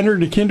they sent her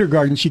to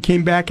kindergarten, she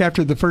came back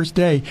after the first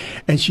day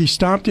and she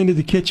stomped into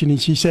the kitchen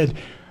and she said,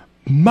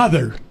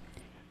 "Mother,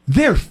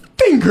 they're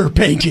finger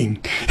painting."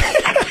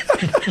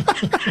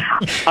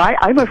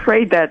 I'm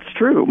afraid that's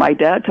true. My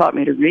dad taught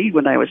me to read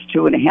when I was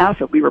 2.5,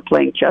 and we were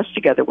playing chess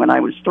together when I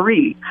was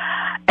 3.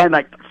 And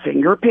like,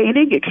 finger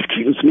painting?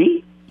 Excuse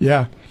me?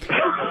 Yeah.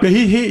 But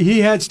he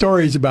had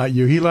stories about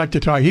you. He liked to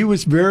talk. He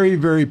was very,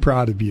 very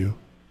proud of you.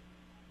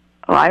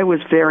 I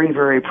was very,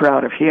 very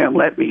proud of him,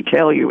 let me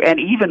tell you. And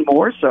even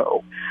more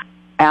so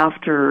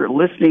after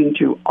listening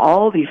to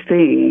all these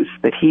things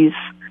that he's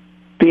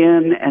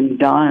been and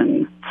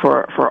done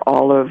for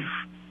all of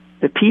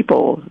the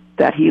people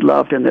that he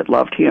loved and that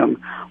loved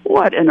him.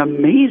 What an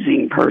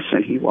amazing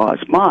person he was.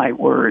 My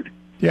word.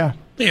 Yeah.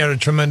 He had a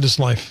tremendous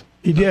life.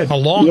 He did. A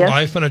long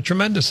life and a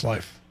tremendous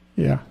life.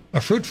 Yeah.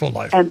 A fruitful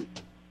life. And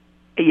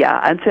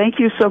thank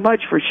you so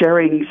much for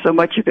sharing so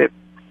much of it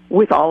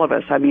with all of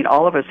us. I mean,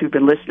 all of us who've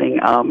been listening.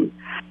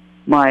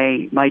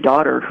 My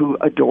daughter, who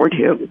adored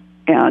him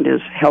and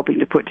is helping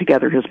to put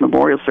together his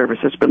memorial service,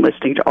 has been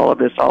listening to all of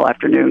this all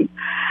afternoon.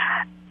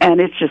 And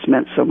it's just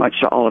meant so much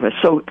to all of us.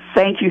 So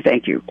thank you,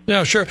 thank you.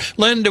 Yeah, sure.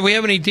 Lynn, do we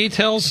have any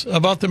details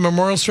about the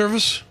memorial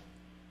service?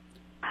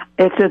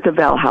 It's at the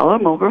Valhalla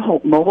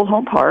Mobile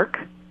Home Park,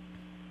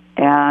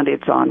 and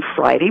it's on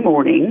Friday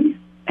morning,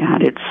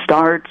 and it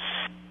starts,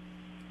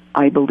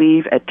 I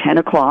believe, at 10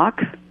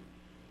 o'clock.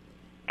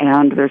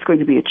 And there's going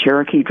to be a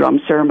Cherokee drum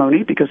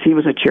ceremony because he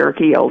was a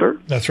Cherokee elder.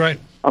 That's right.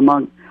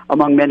 Among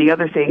many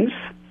other things.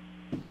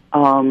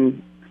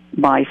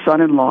 My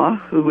son-in-law,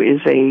 who is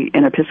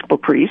an Episcopal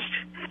priest,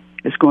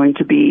 is going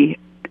to be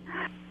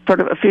sort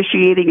of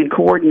officiating and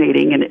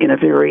coordinating in a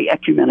very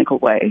ecumenical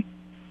way.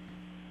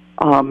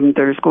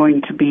 There's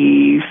going to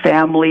be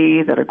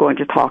family that are going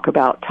to talk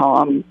about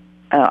Tom,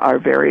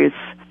 the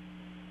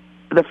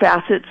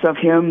facets of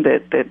him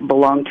that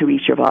belong to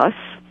each of us.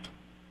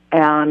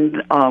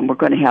 And we're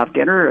going to have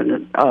dinner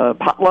and a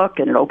potluck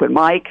and an open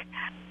mic.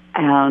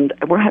 And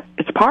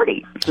it's a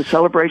party. It's a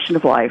celebration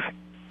of life.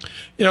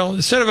 You know,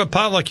 instead of a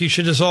potluck, you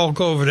should just all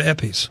go over to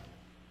Epi's.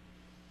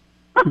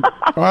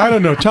 Oh, I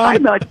don't know.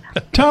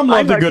 Tom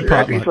loved a good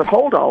potluck. Eppies would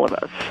hold all of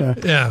us.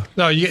 Yeah.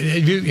 No,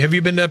 have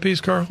you been to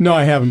Eppies, Carl? No,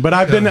 I haven't. But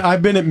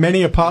I've been at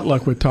many a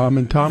potluck with Tom,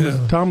 and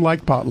Tom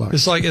liked potluck.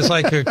 It's like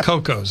a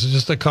Coco's. It's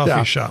just a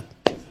coffee shop.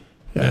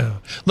 Yeah.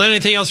 Lynn,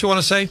 anything else you want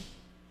to say?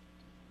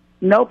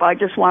 Nope. I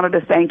just wanted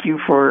to thank you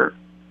for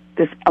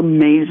this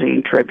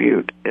amazing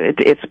tribute.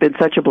 It's been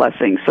such a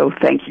blessing. So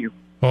thank you.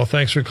 Well,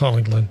 thanks for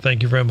calling, Lynn.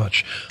 Thank you very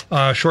much.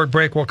 Short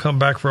break. We'll come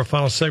back for a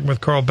final segment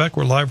with Karl Beck.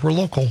 We're live. We're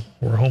local.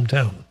 We're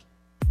hometown.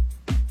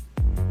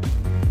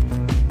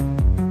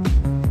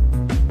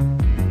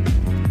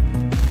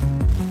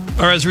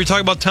 All right, as we talk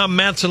about Tom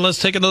Madsen, let's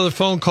take another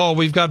phone call.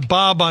 We've got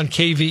Bob on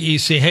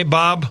KVEC. Hey,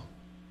 Bob.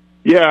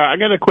 Yeah, I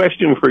got a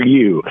question for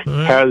you.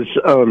 Right.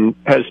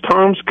 Has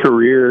Tom's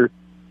career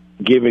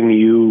given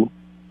you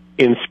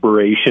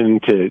inspiration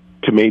to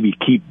maybe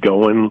keep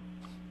going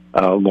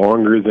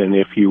longer than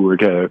if you were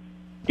to,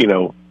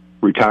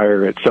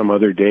 retire at some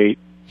other date?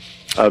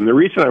 The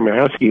reason I'm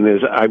asking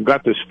is I've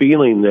got this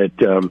feeling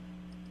that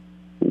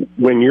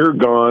when you're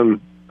gone,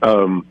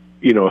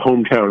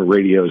 hometown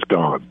radio's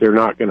gone. They're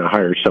not going to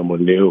hire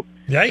someone new.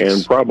 Yikes.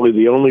 And probably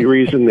the only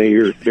reason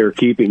they're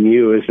keeping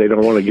you is they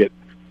don't want to get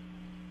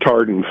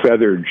tarred and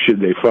feathered should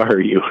they fire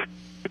you.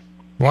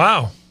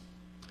 Wow.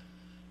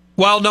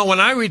 Well, no, when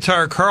I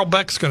retire, Karl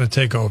Beck's going to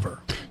take over.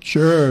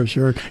 Sure,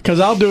 because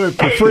I'll do it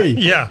for free.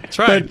 Yeah, that's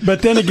right.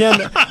 But then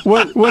again,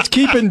 what's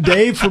keeping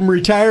Dave from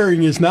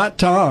retiring is not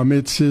Tom.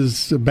 It's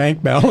his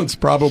bank balance,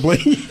 probably.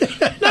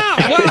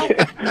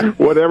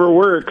 Whatever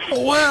works.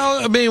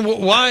 Well, I mean,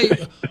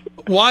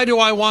 why do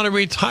I want to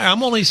retire?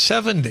 I'm only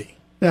 70.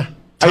 Yeah.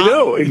 I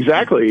know,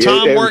 exactly.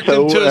 Tom worked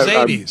into his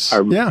 80s. I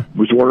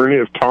was wondering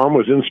if Tom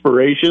was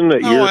inspiration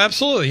that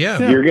absolutely,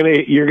 yeah.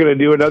 You're gonna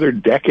do another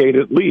decade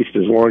at least,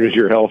 as long as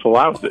your health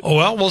allows it.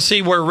 Well, we'll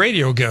see where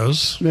radio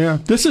goes. Yeah,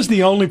 this is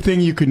the only thing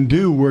you can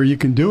do where you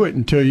can do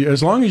it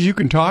as long as you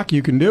can talk,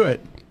 you can do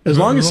it. As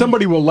long as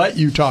somebody will let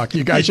you talk,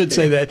 I should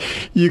say that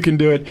you can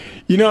do it.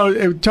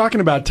 Talking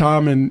about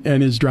Tom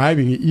and his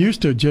driving, it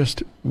used to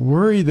just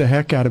worry the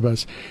heck out of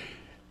us.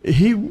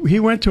 He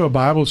went to a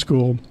Bible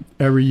school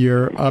every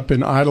year up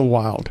in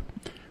Idlewild,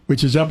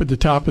 which is up at the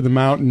top of the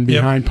mountain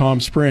behind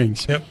Palm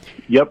Springs.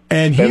 Yep.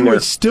 And he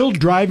was still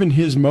driving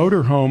his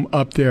motorhome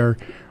up there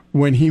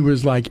when he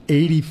was like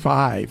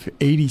 85,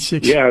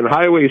 86. Yeah, and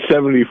Highway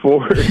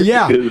 74 is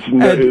not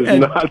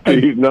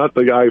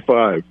the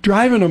I-5.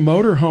 Driving a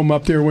motorhome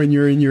up there when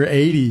you're in your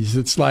 80s,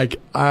 it's like, if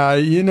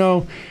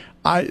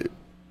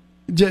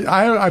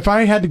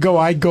I had to go,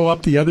 I'd go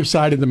up the other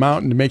side of the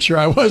mountain to make sure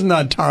I wasn't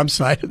on Tom's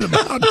side of the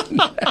mountain.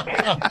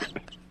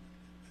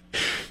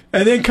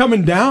 And then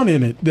coming down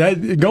in it,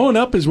 going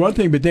up is one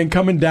thing, but then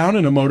coming down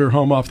in a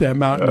motorhome off that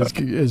mountain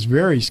is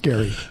very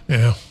scary.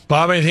 Yeah,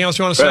 Bob, anything else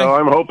you want to say? Well,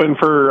 I'm hoping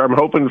for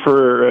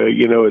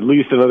at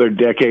least another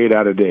decade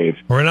out of Dave.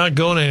 We're not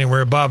going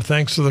anywhere, Bob.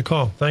 Thanks for the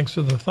call. Thanks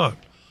for the thought.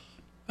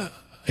 I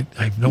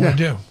have no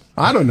idea.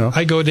 I don't know.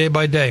 I go day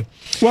by day.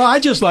 Well, I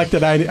just like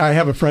that I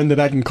have a friend that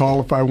I can call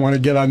if I want to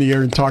get on the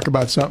air and talk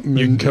about something.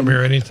 You can come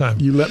here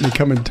anytime. You let me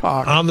come and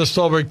talk. On the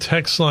Stolberg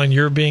text line,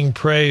 you're being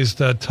praised.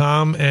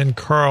 Tom and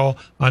Karl,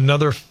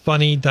 another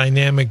funny,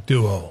 dynamic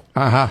duo.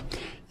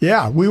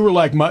 Yeah, we were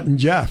like Mutt and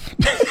Jeff.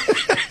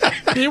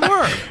 You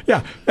were.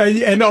 Yeah,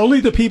 and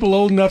only the people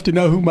old enough to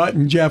know who Mutt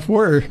and Jeff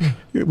were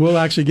will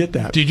actually get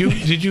that. Did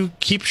you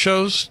keep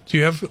shows? Do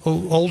you have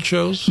old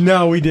shows?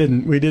 No, we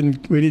didn't. We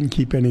didn't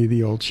keep any of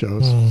the old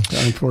shows,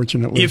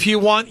 unfortunately. If you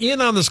want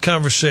in on this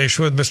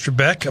conversation with Mr.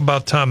 Beck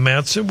about Tom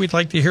Madsen, we'd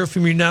like to hear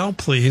from you now,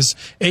 please.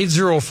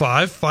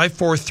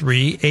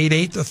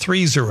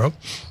 805-543-8830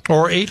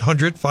 or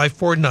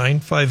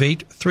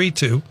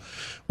 800-549-5832.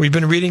 We've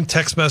been reading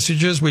text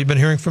messages. We've been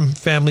hearing from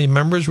family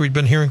members. We've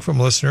been hearing from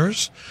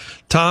listeners.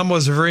 Tom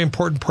was a very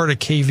important part of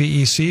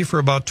KVEC for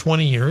about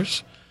 20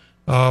 years.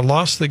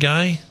 Lost the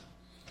guy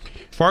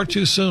far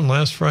too soon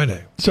last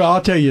Friday. So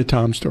I'll tell you a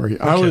Tom story.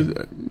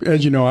 Okay.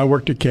 As you know, I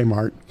worked at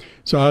Kmart.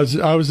 So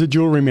I was the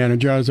jewelry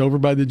manager. I was over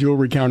by the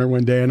jewelry counter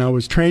one day, and I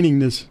was training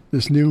this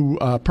new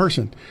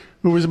person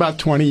who was about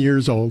 20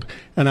 years old.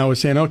 And I was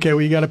saying, okay,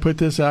 well, you got to put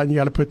this on, you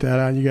got to put that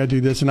on, you got to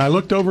do this. And I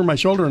looked over my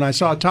shoulder, and I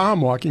saw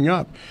Tom walking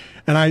up.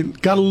 And I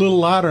got a little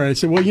louder, and I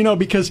said, well,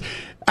 because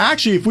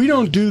actually if we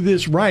don't do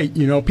this right,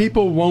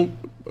 people won't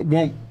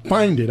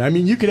find it. I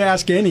mean, you could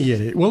ask any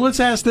idiot. Well, let's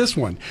ask this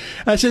one.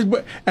 I said,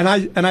 and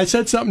I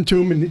said something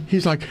to him, and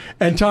he's like,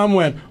 and Tom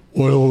went,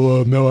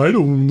 well, no, I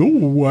don't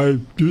know.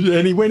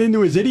 And he went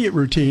into his idiot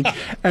routine,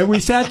 and we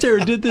sat there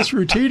and did this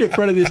routine in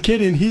front of this kid,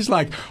 and he's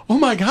like, oh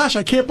my gosh,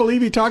 I can't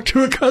believe he talked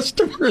to a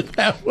customer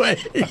that way.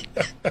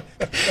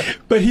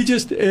 But he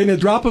just, in a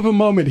drop of a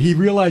moment, he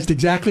realized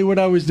exactly what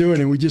I was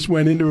doing, and we just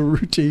went into a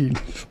routine.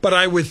 But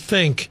I would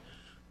think,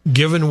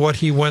 given what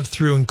he went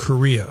through in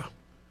Korea,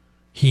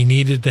 he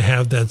needed to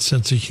have that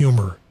sense of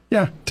humor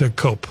to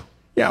cope.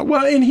 Yeah,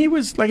 well, and he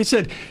was, like I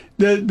said,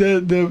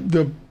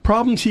 the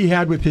problems he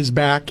had with his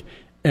back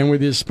and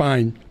with his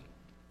spine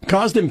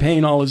caused him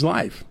pain all his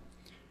life.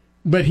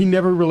 But he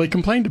never really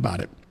complained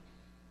about it.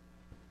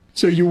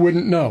 So you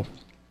wouldn't know.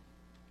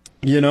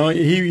 You know,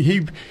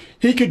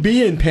 he could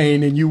be in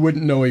pain and you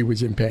wouldn't know he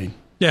was in pain.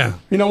 Yeah.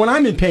 You know, when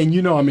I'm in pain,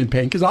 you know I'm in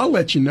pain because I'll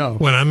let you know.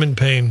 When I'm in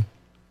pain,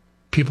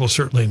 people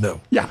certainly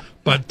know. Yeah.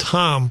 But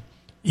Tom,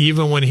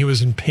 even when he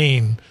was in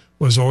pain,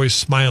 was always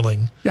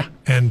smiling. Yeah.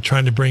 And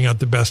trying to bring out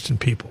the best in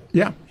people.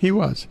 Yeah, he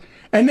was.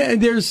 And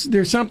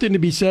there's something to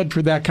be said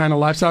for that kind of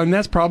lifestyle, and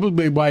that's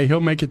probably why he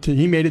made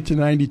it to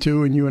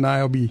 92, and you and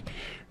I will be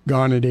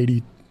gone at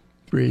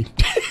 83.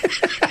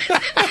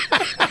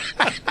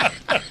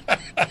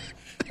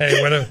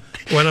 Hey,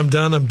 when I'm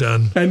done, I'm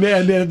done. And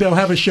then they'll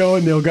have a show,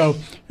 and they'll go,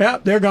 yeah,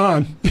 they're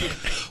gone.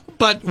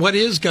 But what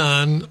is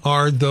gone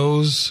are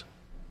those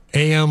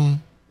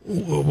AM,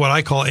 what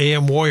I call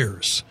AM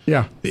warriors.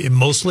 Yeah.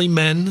 Mostly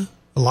men,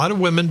 a lot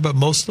of women, but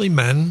mostly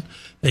men.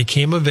 They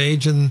came of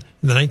age in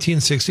the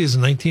 1960s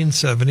and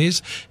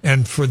 1970s,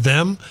 and for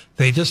them,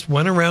 they just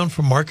went around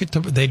from market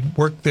to, they'd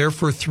work there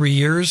for 3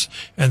 years,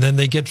 and then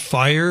they get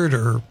fired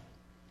or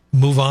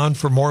move on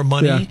for more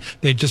money. Yeah.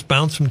 They just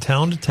bounce from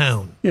town to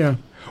town. Yeah.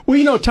 Well,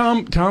 you know,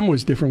 Tom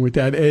was different with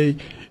that.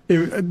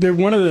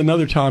 One of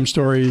another Tom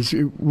stories,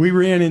 he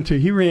ran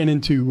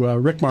into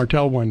Rick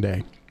Martel one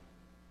day,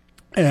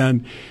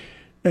 and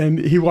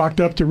he walked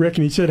up to Rick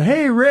and he said,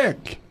 "Hey,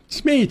 Rick,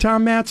 it's me,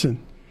 Tom Madsen."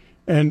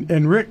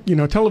 And Rick, you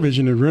know,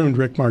 television had ruined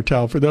Rick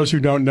Martel. For those who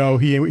don't know,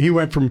 he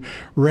went from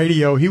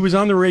radio. He was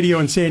on the radio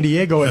in San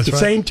Diego at the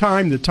same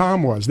time that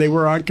Tom was. They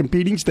were on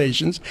competing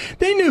stations.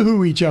 They knew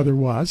who each other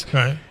was.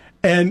 Right.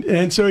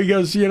 And so he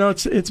goes, you know,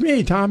 it's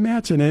me, Tom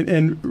Madsen.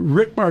 And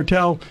Rick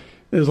Martel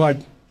is like,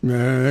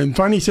 and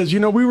funny, says, you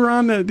know, we were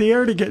on the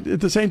air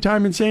at the same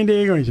time in San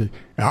Diego. And he said,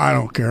 I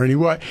don't care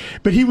anyway.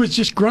 But he was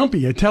just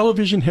grumpy.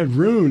 Television had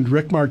ruined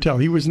Rick Martel.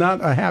 He was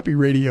not a happy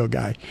radio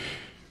guy.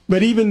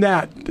 But even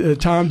that,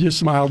 Tom just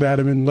smiled at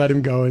him and let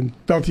him go and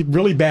felt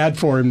really bad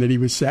for him that he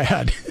was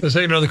sad. Let's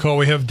take another call.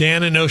 We have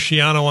Dan in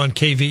Oceano on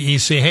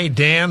KVEC. Hey,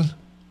 Dan.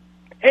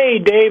 Hey,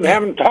 Dave.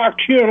 Haven't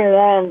talked to you in a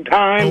long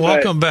time. Well,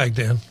 welcome back,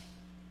 Dan.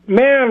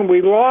 Man,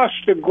 we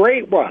lost a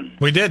great one.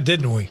 We did,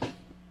 didn't we?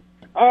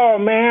 Oh,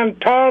 man.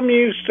 Tom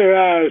used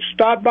to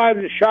stop by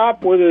the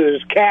shop with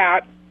his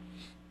cat.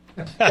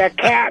 That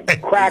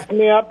cat cracked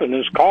me up in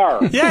his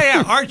car.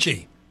 Yeah,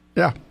 Archie.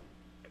 Yeah.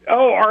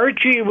 Oh,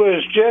 Archie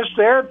was just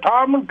there.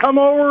 Tom would come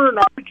over, and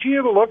Archie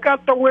would look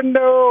out the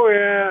window,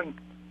 and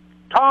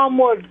Tom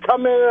would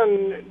come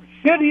in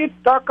and he'd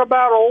talk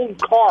about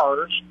old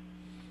cars.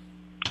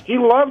 He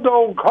loved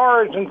old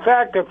cars. In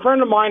fact, a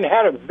friend of mine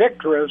had a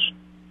Victress,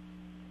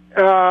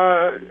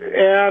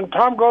 and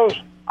Tom goes,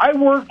 I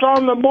worked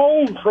on the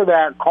mold for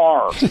that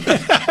car.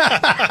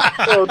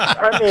 So,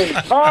 I mean,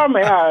 Tom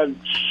had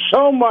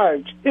so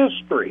much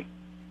history.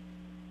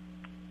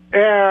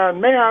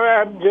 And, man,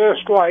 I'm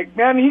just like,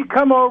 man, he'd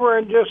come over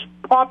and just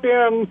pop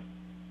in,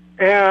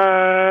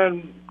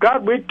 and,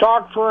 God, we'd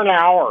talk for an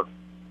hour.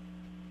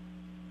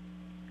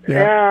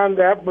 Yeah. And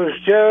that was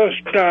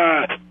just,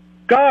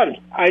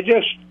 God, I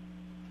just,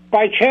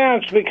 by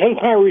chance, because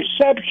my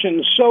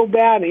reception's so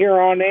bad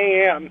here on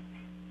AM,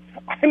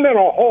 I'm in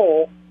a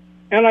hole,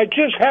 and I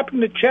just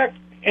happened to check,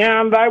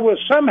 and I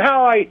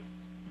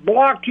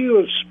blocked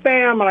you as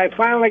spam, and I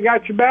finally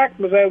got you back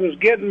because I was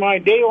getting my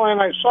daily, and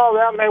I saw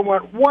that, and I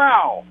went,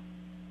 wow.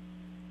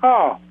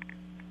 Oh.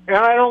 And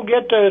I don't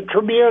get the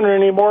Tribune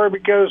anymore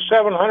because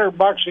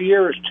 $700 a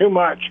year is too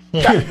much.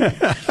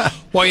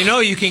 Well, you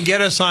know, you can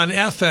get us on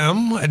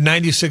FM at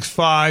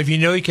 96.5. You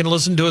know, you can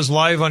listen to us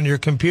live on your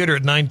computer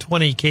at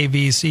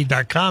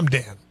 920kvec.com,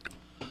 Dan.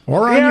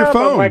 Or on your phone.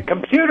 But my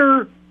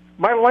computer,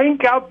 my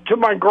link out to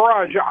my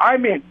garage,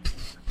 I'm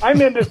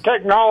into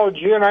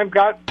technology, and I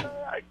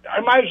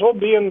might as well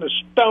be in the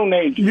Stone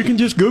Age. You can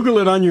just Google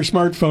it on your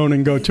smartphone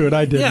and go to it.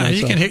 I did. Yeah,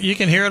 myself. you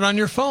can hear it on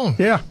your phone.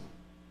 Yeah.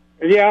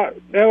 Yeah.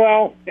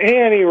 Well, at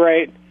any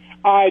rate,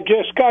 I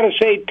just got to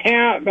say,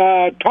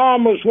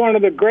 Tom was one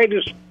of the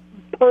greatest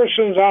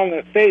persons on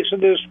the face of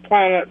this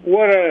planet.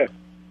 What a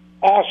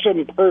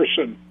awesome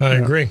person! I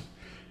agree.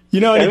 You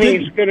know, and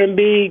he's going to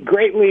be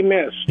greatly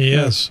missed.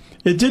 Yes.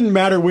 It didn't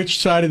matter which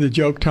side of the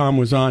joke Tom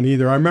was on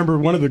either. I remember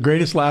one of the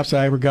greatest laughs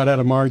I ever got out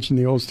of Marge in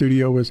the old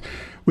studio was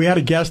we had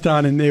a guest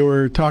on and they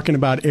were talking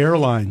about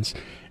airlines.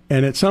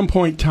 And at some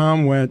point,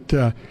 Tom went,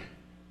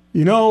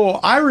 you know,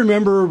 I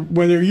remember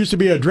when there used to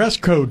be a dress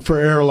code for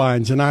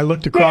airlines. And I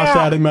looked across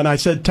at him and I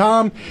said,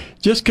 Tom,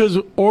 just because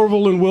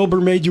Orville and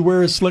Wilbur made you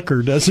wear a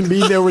slicker doesn't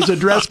mean there was a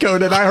dress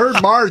code. And I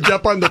heard Marge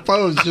up on the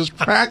phones just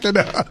cracking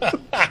up.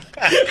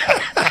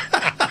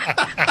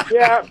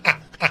 Yeah.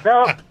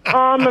 Well,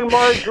 Tom and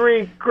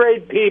Marjorie,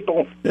 great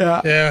people. Yeah.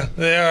 Yeah,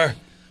 they are.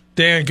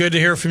 Dan, good to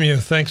hear from you.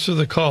 Thanks for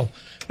the call.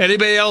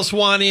 Anybody else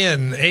want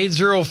in?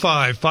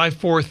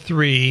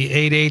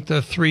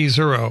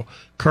 805-543-8830.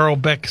 Karl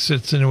Beck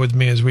sits in with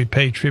me as we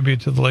pay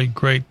tribute to the late,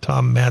 great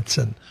Tom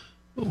Madsen,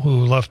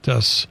 who left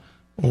us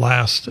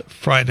last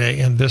Friday.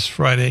 And this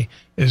Friday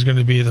is going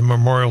to be the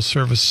memorial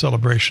service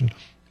celebration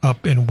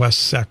up in West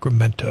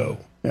Sacramento.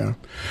 Yeah,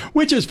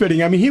 which is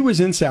fitting. I mean, he was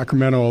in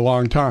Sacramento a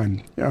long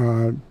time.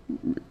 I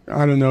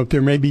don't know if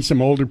there may be some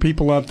older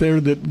people out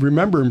there that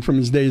remember him from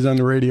his days on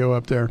the radio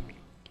up there.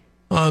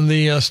 On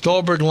the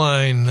Stolberg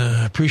line,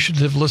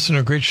 appreciative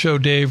listener, great show,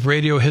 Dave.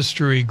 Radio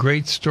history,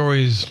 great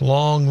stories.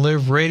 Long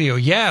live radio.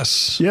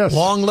 Yes. Yes.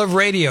 Long live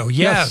radio.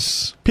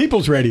 Yes.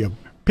 People's radio.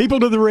 People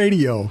to the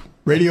radio.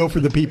 Radio for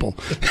the people.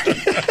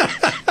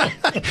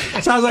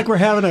 Sounds like we're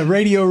having a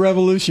radio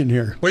revolution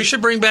here. We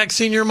should bring back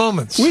Senior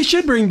Moments. We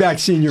should bring back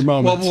Senior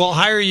Moments. Well, we'll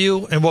hire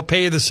you and we'll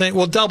pay you the same.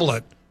 We'll double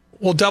it.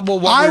 We'll double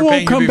what we were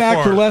paying you before. I won't come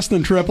back for less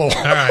than triple.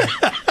 All right.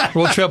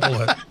 We'll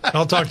triple it.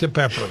 I'll talk to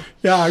Pepper.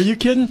 Yeah, are you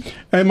kidding?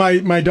 And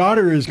my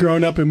daughter has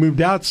grown up and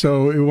moved out,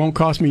 so it won't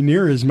cost me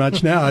near as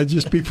much now. It'd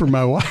just be for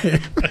my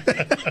wife.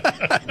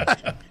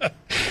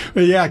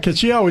 But yeah, because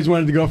she always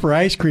wanted to go for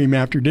ice cream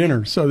after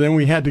dinner. So then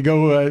we had to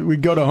go,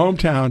 we'd go to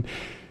Hometown.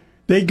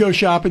 They'd go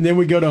shopping, then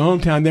we'd go to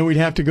Hometown. Then we'd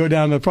have to go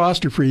down to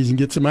Foster Freeze and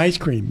get some ice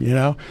cream,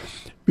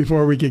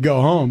 before we could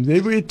go home.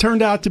 It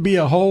turned out to be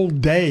a whole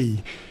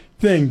day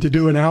thing to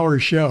do an hour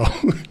show.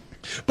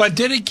 But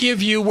did it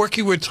give you,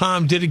 working with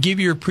Tom, did it give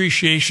you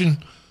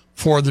appreciation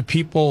for the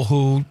people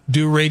who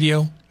do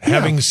radio,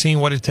 having seen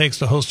what it takes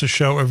to host a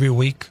show every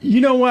week? You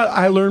know what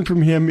I learned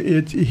from him?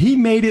 He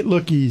made it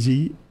look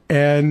easy,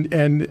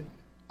 and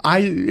I,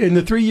 in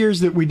the 3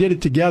 years that we did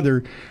it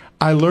together,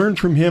 I learned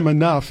from him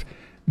enough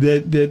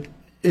that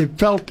it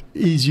felt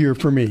easier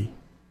for me,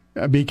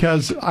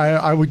 because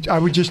I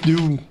would just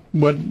do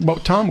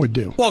what Tom would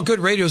do. Well,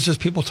 good radio is just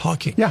people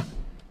talking. Yeah.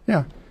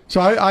 So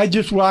I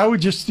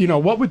would just,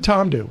 what would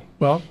Tom do?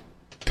 Well,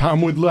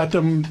 Tom would let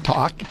them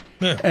talk,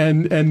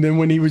 and then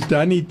when he was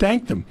done, he'd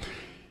thank them.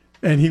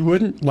 And he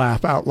wouldn't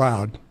laugh out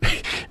loud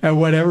at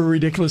whatever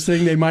ridiculous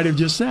thing they might have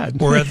just said.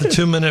 We're at the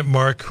 2-minute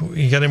mark.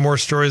 You got any more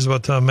stories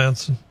about Tom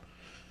Madsen?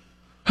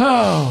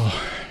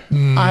 Oh,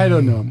 I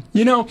don't know.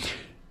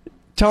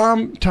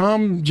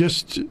 Tom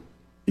just,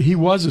 he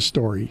was a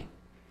story.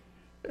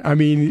 I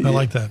mean, I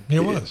like that. He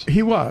was.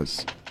 He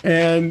was.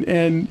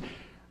 And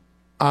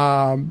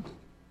I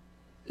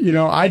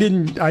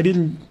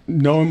didn't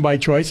know him by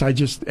choice. I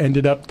just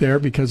ended up there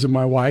because of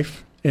my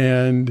wife,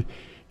 and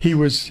he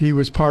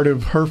was part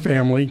of her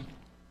family,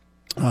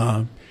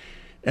 and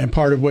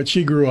part of what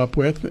she grew up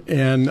with,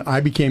 and I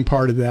became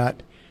part of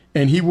that.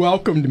 And he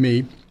welcomed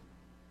me,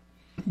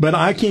 but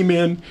I came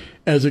in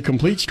as a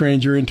complete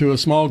stranger into a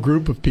small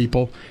group of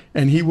people,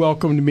 and he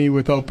welcomed me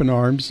with open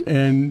arms,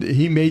 and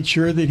he made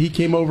sure that he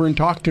came over and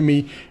talked to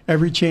me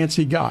every chance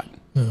he got.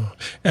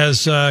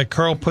 As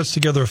Karl puts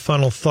together a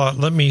final thought,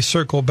 let me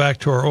circle back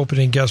to our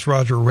opening guest,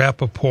 Roger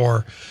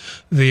Rappaport,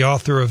 the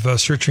author of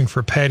Searching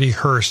for Patty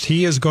Hearst.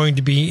 He is going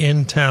to be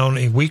in town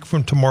a week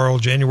from tomorrow,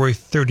 January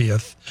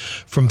 30th,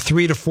 from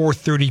 3 to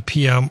 4:30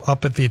 p.m.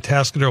 up at the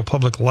Atascadero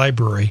Public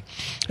Library,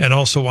 and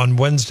also on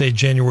Wednesday,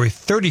 January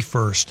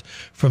 31st,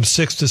 from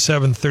 6 to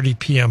 7:30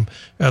 p.m.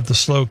 at the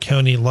SLO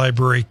County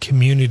Library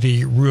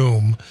Community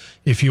Room,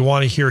 if you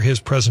want to hear his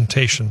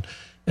presentation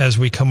as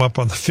we come up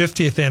on the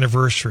 50th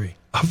anniversary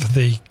of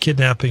the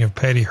kidnapping of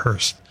Patty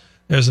Hearst.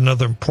 There's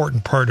another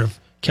important part of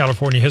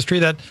California history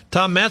that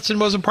Tom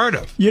Madsen was a part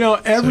of.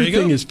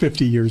 Everything is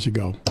 50 years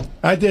ago.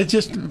 It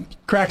just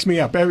cracks me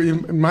up.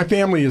 My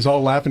family is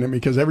all laughing at me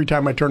because every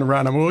time I turn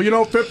around, I'm,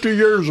 50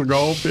 years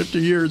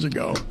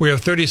ago. We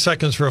have 30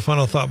 seconds for a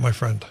final thought, my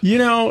friend.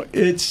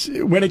 It's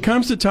when it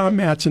comes to Tom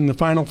Madsen, the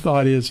final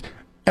thought is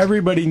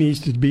everybody needs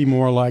to be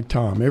more like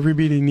Tom.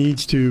 Everybody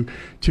needs to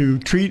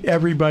treat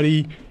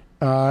everybody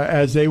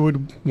as they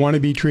would want to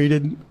be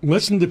treated.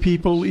 Listen to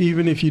people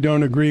even if you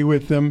don't agree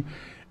with them.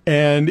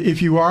 And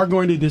if you are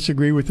going to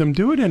disagree with them,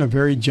 do it in a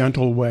very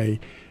gentle way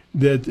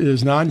that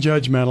is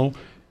non-judgmental,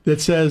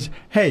 that says,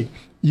 hey,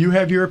 you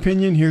have your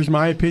opinion, here's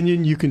my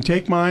opinion, you can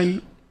take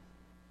mine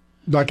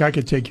like I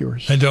could take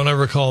yours. And don't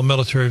ever call a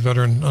military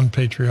veteran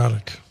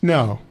unpatriotic.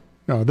 No,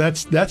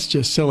 that's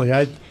just silly.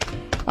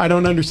 I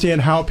don't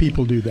understand how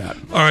people do that.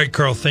 All right,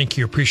 Karl, thank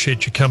you.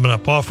 Appreciate you coming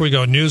up. Off we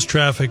go. News,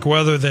 traffic,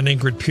 weather. Then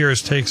Ingrid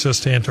Pierce takes us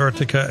to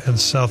Antarctica and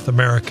South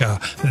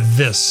America.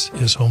 This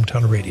is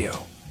Hometown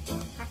Radio.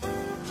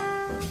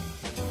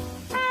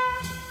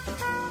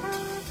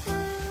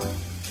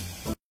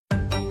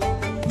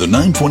 The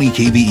 920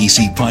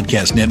 KVEC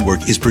Podcast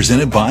Network is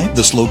presented by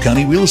the SLO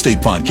County Real Estate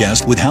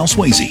Podcast with Hal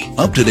Swayze.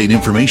 Up-to-date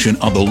information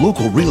on the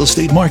local real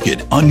estate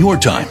market on your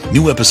time.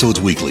 New episodes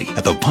weekly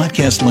at the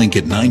podcast link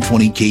at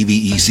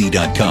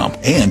 920kvec.com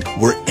and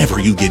wherever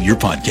you get your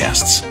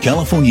podcasts.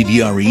 California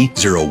DRE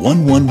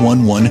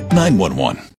 01111 911.